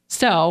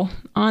 So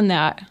on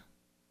that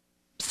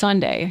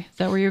Sunday, is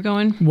that where you're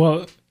going?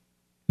 Well,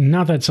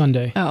 not that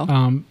Sunday.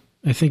 Oh.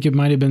 I think it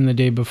might have been the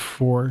day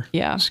before.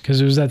 Yeah.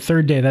 Because it was that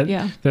third day,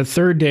 that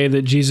third day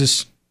that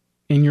Jesus,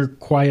 in your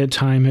quiet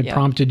time, had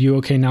prompted you,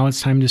 okay, now it's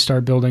time to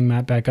start building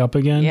Matt back up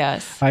again.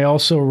 Yes. I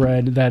also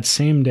read that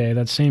same day,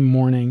 that same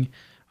morning,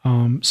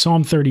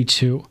 Psalm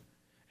 32.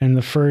 And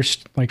the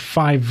first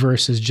 5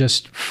 verses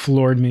just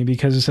floored me,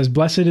 because it says,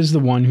 "Blessed is the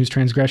one whose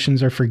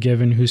transgressions are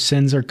forgiven, whose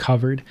sins are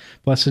covered.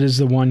 Blessed is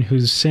the one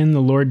whose sin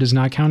the Lord does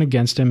not count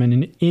against him,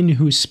 and in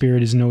whose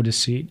spirit is no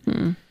deceit.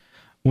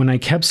 When I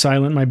kept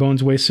silent, my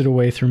bones wasted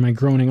away through my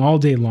groaning all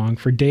day long,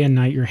 for day and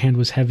night your hand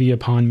was heavy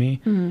upon me.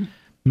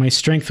 My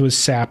strength was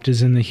sapped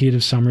as in the heat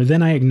of summer.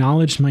 Then I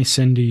acknowledged my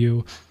sin to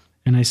you,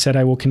 and I said,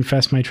 I will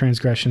confess my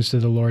transgressions to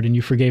the Lord, and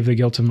you forgave the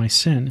guilt of my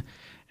sin."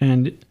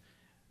 And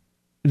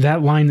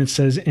that line that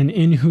says, "and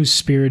in whose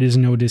spirit is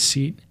no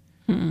deceit."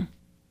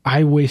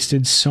 I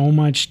wasted so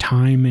much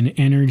time and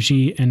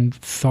energy and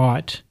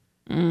thought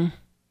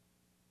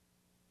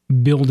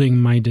building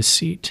my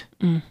deceit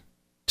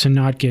to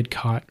not get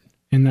caught.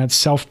 In that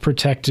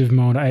self-protective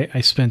mode,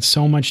 I spent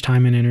so much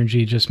time and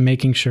energy just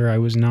making sure I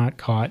was not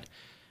caught.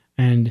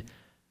 And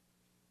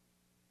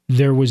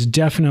there was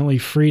definitely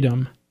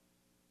freedom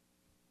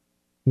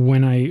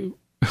when I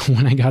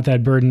got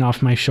that burden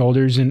off my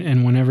shoulders,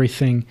 and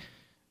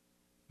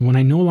when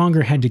I no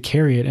longer had to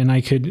carry it, and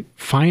I could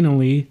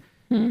finally,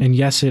 and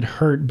yes, it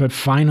hurt, but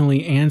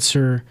finally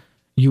answer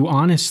you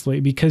honestly,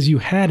 because you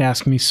had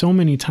asked me so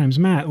many times,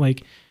 "Matt,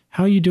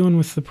 how are you doing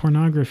with the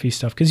pornography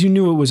stuff?" Because you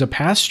knew it was a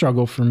past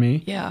struggle for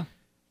me. Yeah.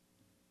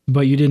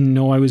 But you didn't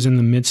know I was in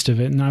the midst of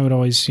it. And I would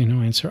always,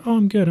 answer, "Oh,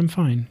 I'm good. I'm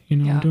fine.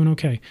 I'm doing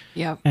okay."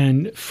 Yeah.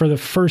 And for the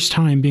first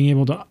time, being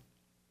able to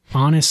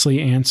honestly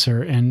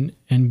answer and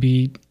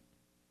be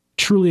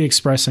truly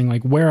expressing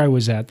where I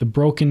was at, the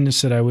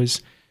brokenness that I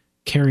was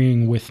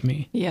carrying with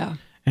me. Yeah.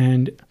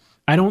 And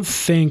I don't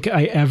think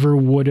I ever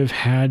would have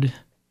had,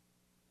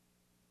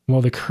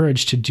 the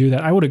courage to do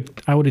that. I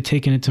would have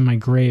taken it to my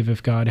grave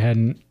if God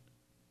hadn't,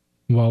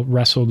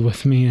 wrestled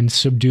with me and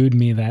subdued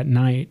me that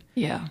night.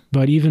 Yeah.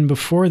 But even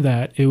before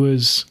that, it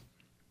was,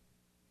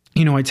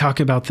 I talk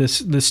about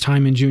this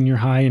time in junior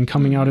high and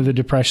coming out of the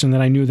depression,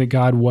 that I knew that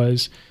God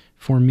was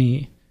for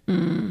me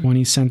when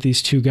he sent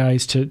these 2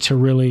 guys to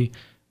really,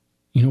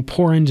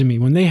 pour into me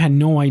when they had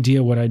no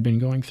idea what I'd been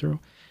going through.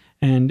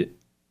 And,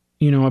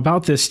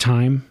 about this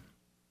time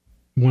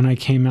when I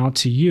came out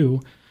to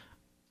you,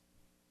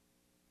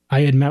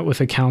 I had met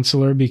with a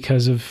counselor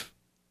because of,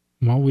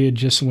 we had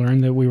just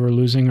learned that we were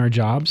losing our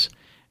jobs.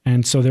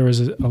 And so there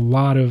was a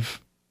lot of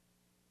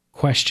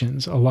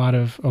questions, a lot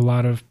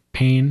of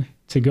pain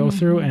to go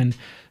through. And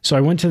so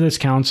I went to this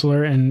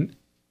counselor, and,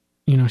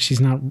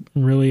 she's not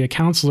really a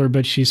counselor,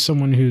 but she's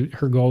someone who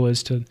her goal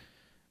is to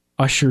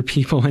usher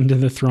people into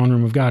the throne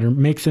room of God, or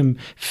make them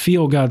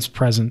feel God's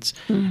presence.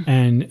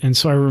 And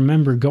so I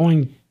remember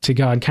going to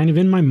God kind of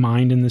in my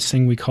mind in this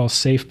thing we call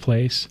safe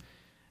place,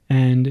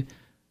 and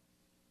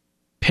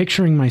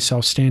picturing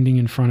myself standing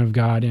in front of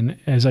God. And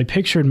as I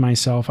pictured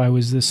myself, I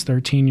was this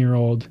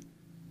 13-year-old,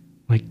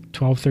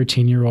 12,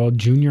 13-year-old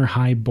junior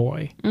high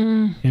boy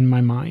in my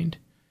mind.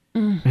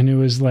 And it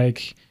was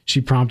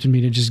she prompted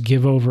me to just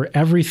give over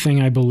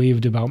everything I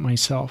believed about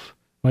myself,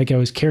 like I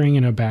was carrying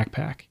in a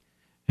backpack.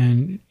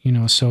 And,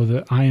 so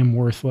that I am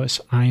worthless.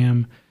 I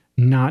am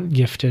not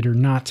gifted or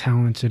not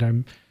talented.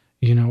 I'm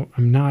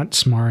not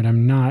smart.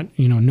 I'm not,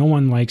 no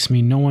one likes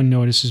me. No one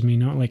notices me.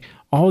 No,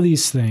 all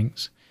these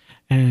things.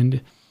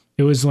 And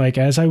it was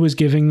as I was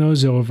giving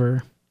those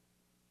over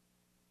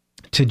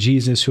to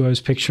Jesus, who I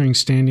was picturing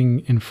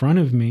standing in front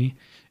of me,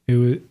 it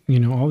was,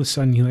 all of a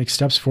sudden he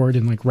steps forward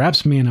and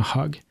wraps me in a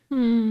hug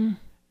and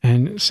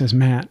says,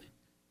 "Matt,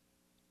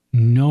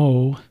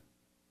 know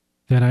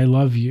that I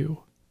love you."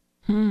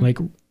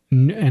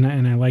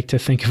 And I like to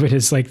think of it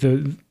as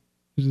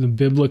the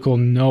biblical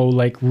know,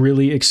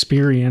 really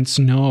experience,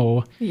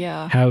 know,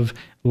 have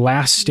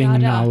lasting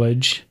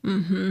knowledge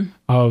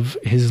of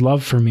his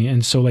love for me.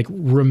 And so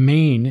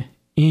remain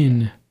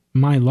in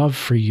my love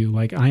for you.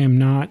 I am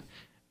not,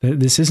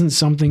 this isn't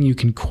something you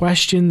can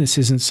question. This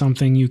isn't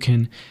something you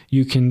can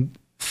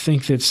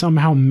think that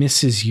somehow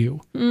misses you.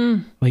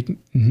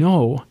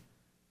 Know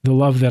the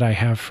love that I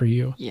have for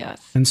you.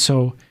 Yes. And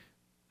so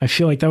I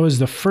feel that was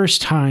the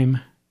first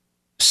time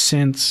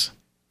since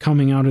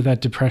coming out of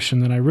that depression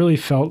that I really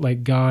felt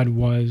like God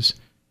was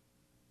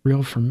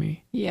real for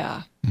me.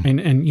 Yeah.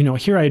 And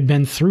here I had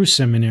been through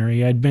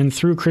seminary, I'd been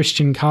through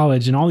Christian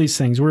college and all these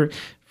things. We're,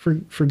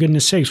 for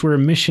goodness sakes, we're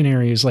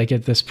missionaries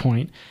at this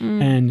point.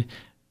 And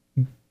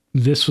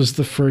this was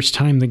the first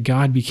time that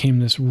God became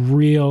this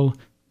real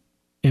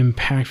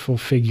impactful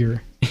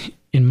figure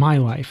in my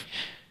life.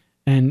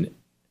 And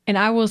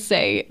I will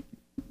say,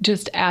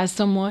 just as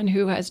someone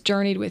who has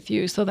journeyed with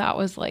you, so that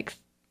was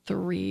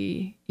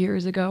 3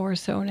 years ago or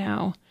so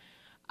now,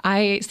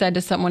 I said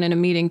to someone in a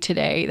meeting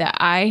today that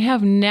I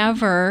have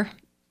never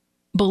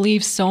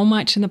believed so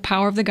much in the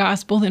power of the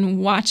gospel than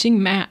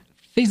watching Matt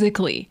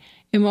physically,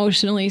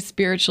 emotionally,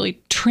 spiritually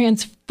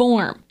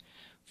transform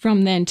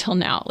from then till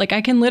now.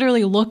 I can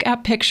literally look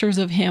at pictures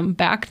of him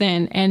back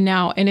then and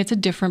now, and it's a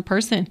different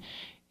person.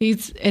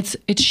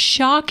 It's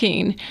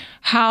shocking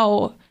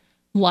how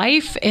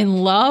life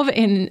and love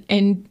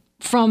and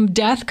from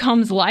death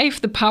comes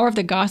life. The power of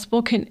the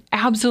gospel can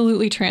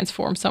absolutely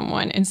transform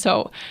someone. And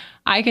so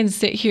I can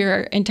sit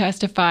here and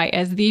testify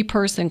as the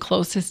person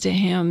closest to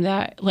him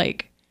that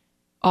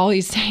all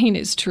he's saying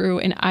is true.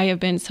 And I have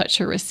been such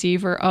a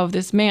receiver of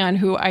this man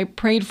who I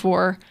prayed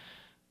for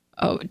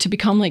to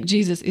become like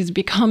Jesus is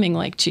becoming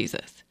like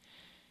Jesus.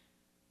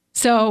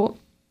 So.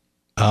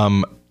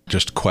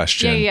 Just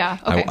question. Yeah.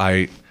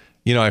 Okay.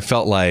 I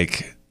felt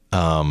like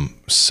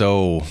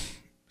so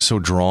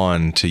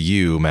drawn to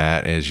you,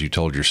 Matt, as you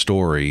told your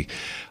story,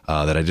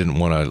 that I didn't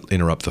want to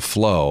interrupt the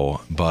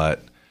flow.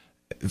 But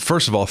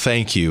first of all,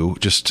 thank you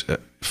just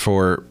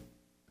for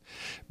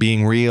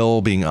being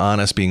real, being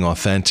honest, being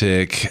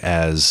authentic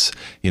as,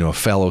 a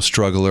fellow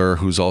struggler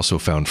who's also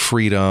found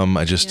freedom.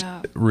 I just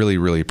really,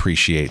 really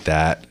appreciate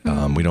that.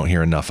 We don't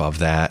hear enough of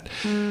that.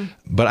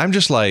 But I'm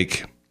just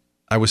like,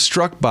 I was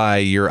struck by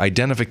your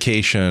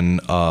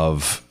identification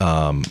of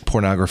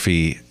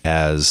pornography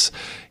as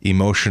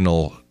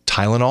emotional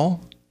Tylenol.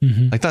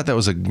 I thought that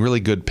was a really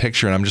good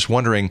picture. And I'm just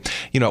wondering,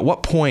 at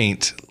what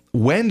point,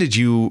 when did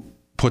you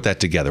put that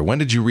together? When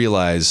did you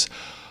realize,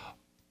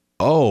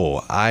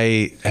 oh,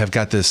 I have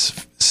got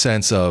this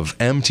sense of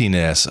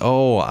emptiness.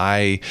 Oh,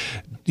 I,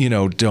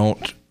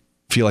 don't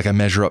feel like I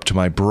measure up to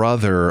my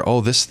brother.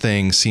 Oh, this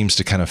thing seems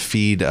to kind of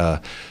feed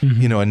a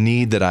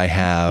need that I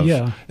have.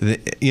 Yeah.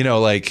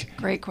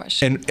 Great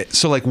question. And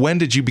so when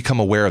did you become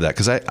aware of that?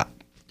 Because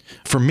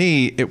for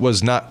me, it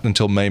was not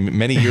until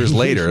many years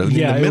later. In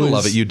the middle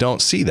of it, you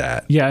don't see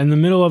that. Yeah. In the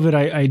middle of it,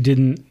 I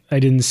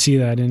didn't see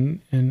that.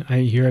 And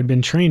I'd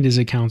been trained as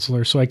a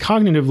counselor. So I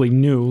cognitively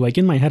knew,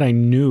 in my head, I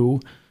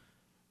knew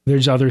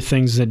there's other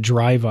things that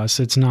drive us.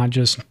 It's not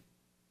just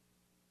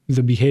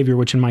the behavior,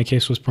 which in my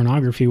case was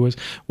pornography,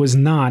 was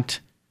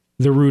not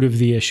the root of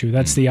the issue.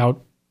 That's the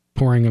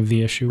outpouring of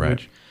the issue.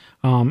 Right.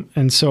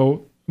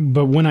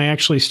 But when I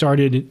actually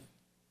started,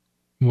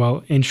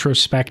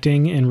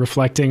 introspecting and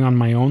reflecting on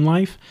my own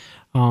life,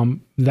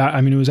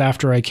 it was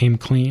after I came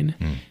clean.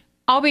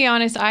 I'll be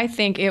honest, I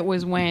think it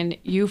was when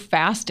you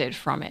fasted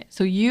from it.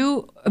 So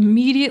you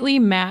immediately,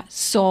 Matt,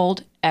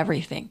 sold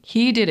everything.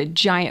 He did a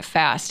giant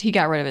fast. He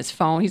got rid of his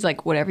phone. He's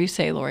like, whatever you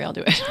say, Lori, I'll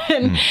do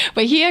it.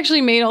 But he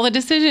actually made all the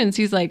decisions.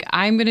 He's like,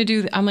 I'm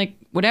like,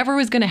 whatever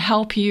was going to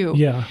help you.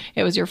 Yeah.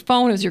 It was your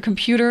phone. It was your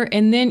computer.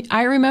 And then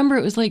I remember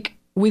it was like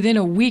within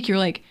a week, you're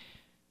like,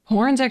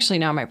 porn's actually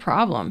not my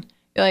problem.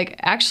 Like,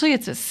 actually,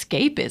 it's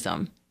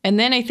escapism. And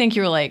then I think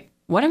you're like,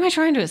 what am I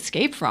trying to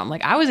escape from?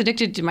 I was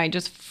addicted to my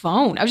just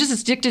phone. I was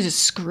just addicted to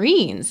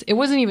screens. It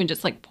wasn't even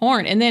just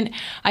porn. And then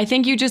I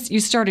think you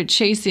started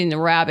chasing the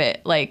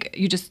rabbit.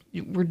 You just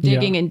were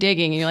digging and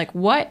digging. And you're like,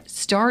 what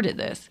started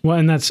this? Well,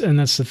 and that's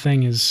the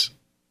thing is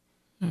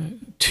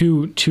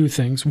two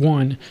things.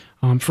 One,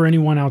 for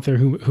anyone out there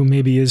who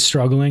maybe is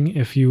struggling,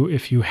 if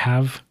you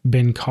have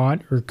been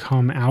caught or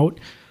come out,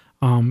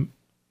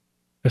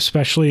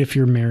 especially if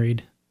you're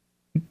married,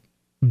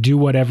 do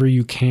whatever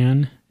you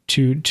can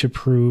to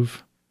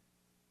prove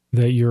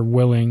that you're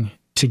willing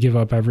to give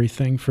up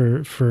everything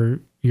for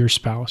your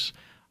spouse.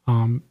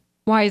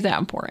 Why is that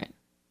important?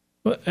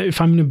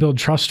 If I'm going to build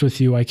trust with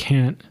you, I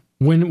can't.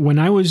 When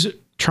I was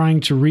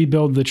trying to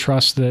rebuild the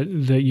trust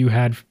that you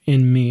had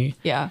in me,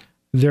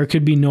 there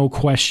could be no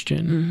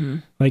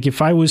question. If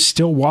I was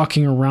still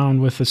walking around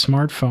with a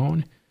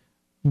smartphone,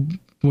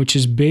 which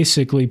is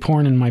basically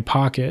porn in my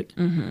pocket,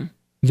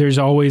 there's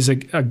always a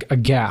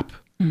gap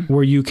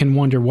where you can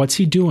wonder, what's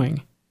he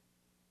doing?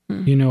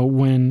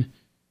 When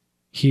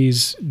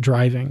he's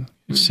driving,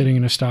 sitting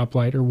in a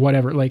stoplight or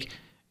whatever,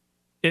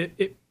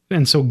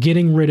 and so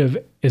getting rid of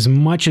as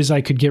much as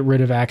I could get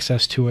rid of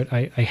access to it,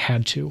 I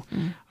had to.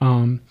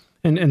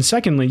 And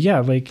secondly,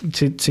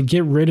 to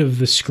get rid of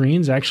the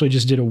screens actually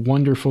just did a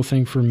wonderful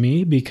thing for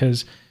me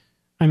because,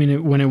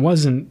 when it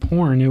wasn't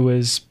porn, it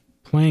was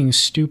playing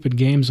stupid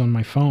games on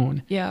my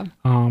phone. Yeah.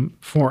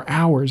 For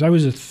hours. I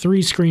was a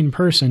 3-screen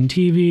person,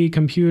 TV,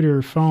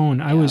 computer, phone.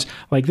 I was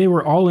they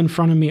were all in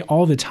front of me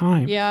all the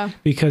time. Yeah.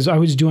 Because I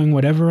was doing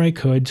whatever I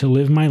could to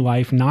live my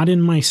life, not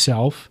in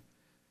myself,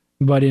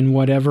 but in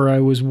whatever I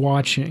was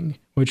watching,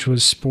 which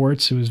was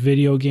sports, it was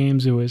video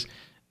games, it was,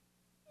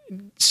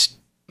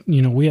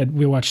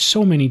 we watched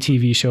so many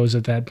TV shows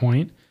at that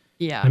point.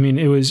 Yeah.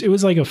 It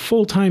was like a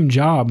full-time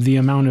job, the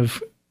amount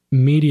of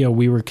media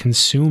we were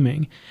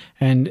consuming.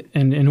 And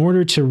in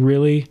order to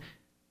really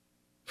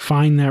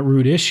find that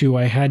root issue,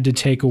 I had to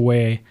take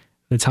away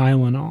the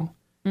Tylenol.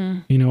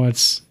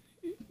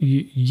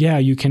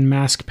 You can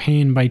mask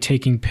pain by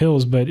taking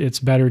pills, but it's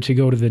better to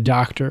go to the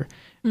doctor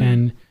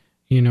and,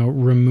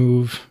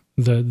 remove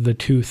the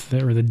tooth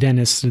or the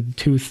dentist, the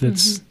tooth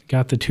that's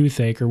got the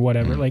toothache or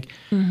whatever.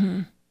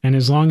 And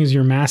as long as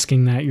you're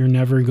masking that, you're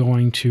never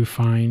going to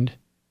find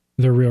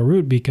the real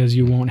root because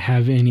you won't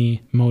have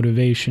any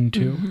motivation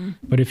to.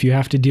 But if you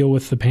have to deal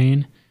with the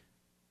pain,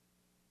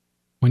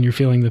 when you're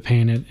feeling the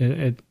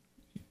pain,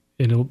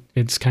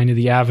 it's kind of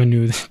the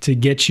avenue to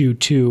get you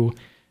to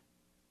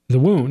the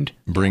wound.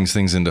 Brings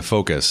things into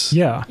focus.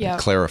 Yeah.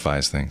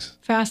 Clarifies things.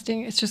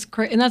 Fasting, it's just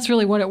crazy. And that's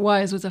really what it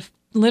was a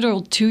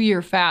literal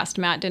 2-year fast.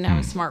 Matt didn't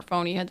have a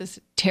smartphone. He had this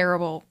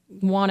terrible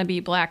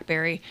wannabe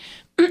BlackBerry.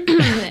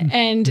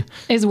 And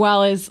as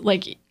well as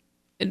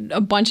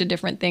a bunch of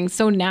different things.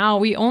 So now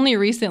we only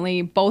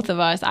recently, both of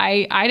us,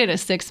 I did a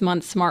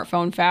 6-month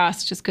smartphone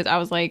fast just because I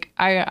was like,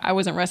 I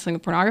wasn't wrestling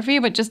with pornography,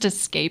 but just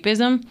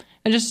escapism.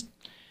 And just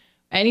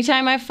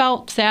anytime I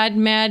felt sad,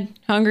 mad,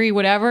 hungry,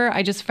 whatever,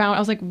 I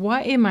was like,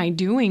 what am I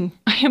doing?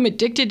 I am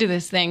addicted to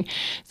this thing.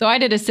 So I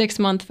did a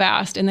 6-month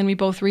fast, and then we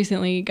both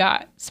recently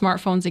got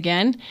smartphones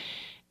again.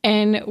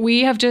 And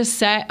we have just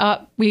set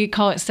up, we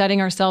call it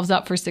setting ourselves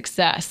up for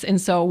success. And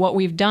so what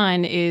we've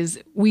done is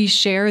we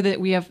share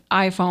that we have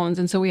iPhones.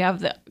 And so we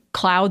have the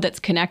cloud that's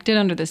connected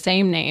under the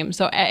same name.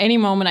 So at any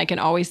moment, I can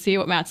always see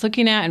what Matt's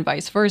looking at and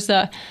vice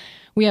versa.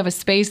 We have a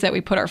space that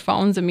we put our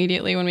phones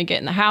immediately when we get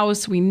in the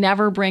house. We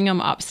never bring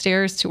them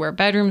upstairs to where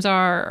bedrooms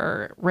are,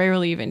 or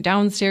rarely even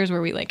downstairs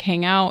where we like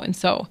hang out. And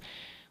so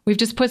we've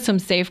just put some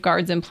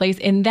safeguards in place,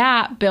 and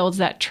that builds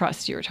that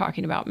trust you were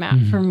talking about, Matt,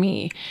 for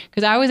me.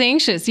 Because I was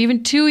anxious,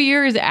 even 2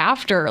 years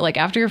after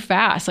your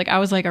fast. Like, I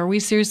was like, are we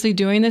seriously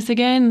doing this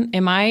again?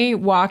 Am I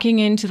walking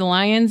into the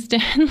lion's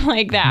den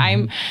like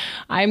that?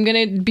 I'm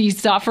going to be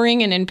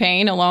suffering and in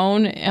pain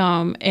alone.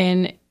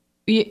 And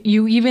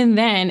you even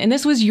then, and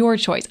this was your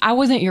choice. I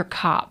wasn't your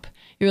cop.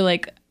 You were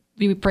like,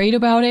 you prayed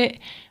about it.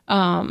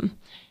 And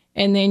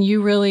then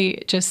you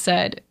really just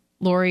said,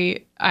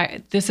 Lori,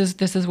 this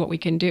is what we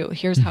can do.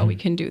 Here's how we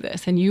can do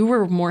this. And you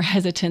were more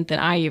hesitant than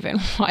I even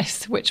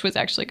was, which was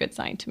actually a good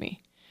sign to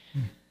me.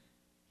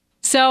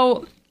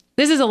 So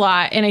this is a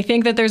lot. And I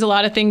think that there's a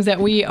lot of things that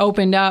we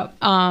opened up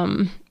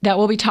that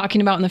we'll be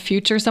talking about in the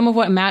future. Some of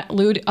what Matt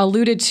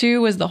alluded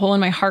to was the Hole in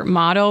My Heart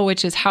model,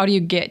 which is how do you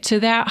get to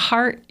that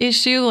heart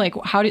issue? Like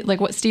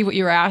what Steve, what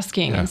you were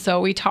asking. Yeah. And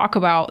so we talk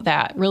about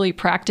that really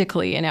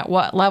practically and at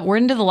what level, where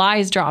do the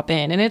lies drop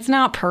in? And it's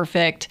not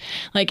perfect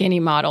like any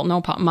model.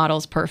 No model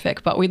is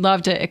perfect, but we'd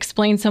love to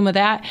explain some of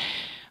that.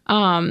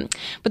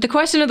 But the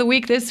question of the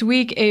week this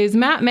week is,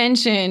 Matt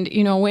mentioned,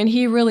 when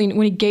he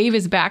gave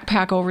his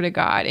backpack over to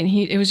God, and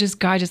it was just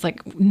God just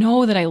like,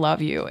 know that I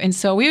love you. And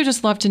so we would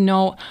just love to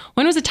know,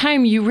 when was the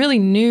time you really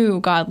knew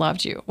God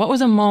loved you? What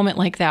was a moment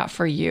like that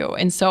for you?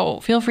 And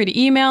so feel free to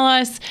email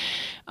us,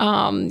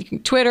 you can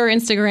Twitter,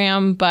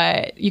 Instagram,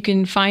 but you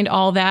can find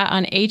all that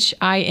on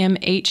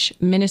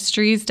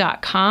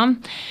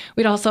himhministries.com.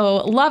 We'd also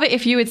love it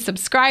if you would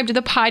subscribe to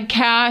the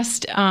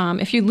podcast.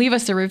 If you'd leave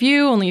us a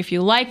review, only if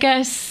you like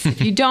us.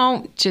 If you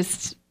don't,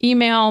 just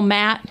email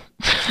Matt.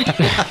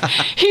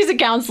 He's a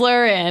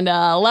counselor and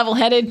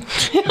level-headed.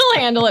 He'll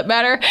handle it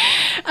better.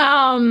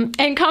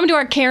 And come to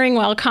our Caring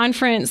Well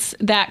conference.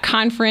 That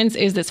conference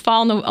is this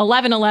fall,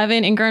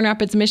 11/11 in Grand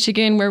Rapids,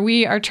 Michigan, where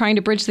we are trying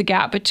to bridge the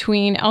gap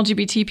between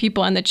LGBT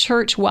people and the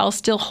church while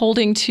still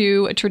holding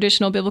to a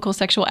traditional biblical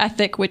sexual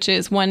ethic, which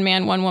is one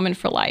man, one woman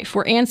for life.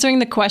 We're answering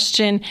the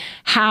question,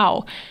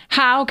 how?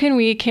 How can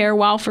we care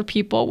well for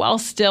people while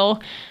still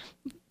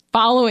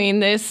following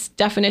this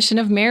definition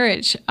of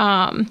marriage?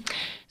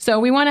 So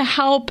we want to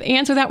help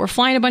answer that. We're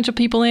flying a bunch of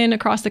people in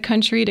across the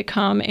country to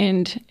come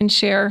and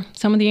share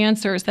some of the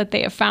answers that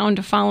they have found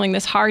to following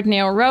this hard,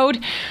 narrow road,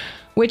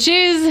 which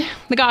is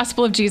the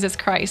gospel of Jesus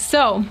Christ.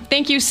 So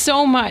thank you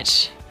so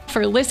much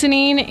for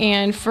listening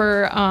and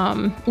for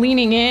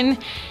leaning in.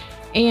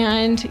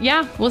 And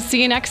yeah, we'll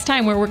see you next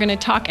time, where we're going to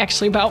talk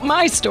actually about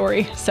my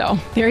story. So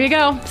there you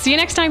go. See you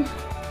next time.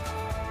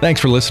 Thanks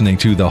for listening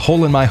to the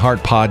Hole in My Heart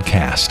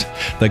podcast.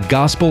 The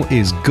gospel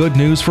is good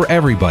news for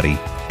everybody,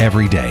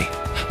 every day.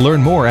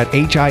 Learn more at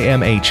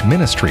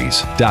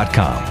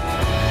himhministries.com.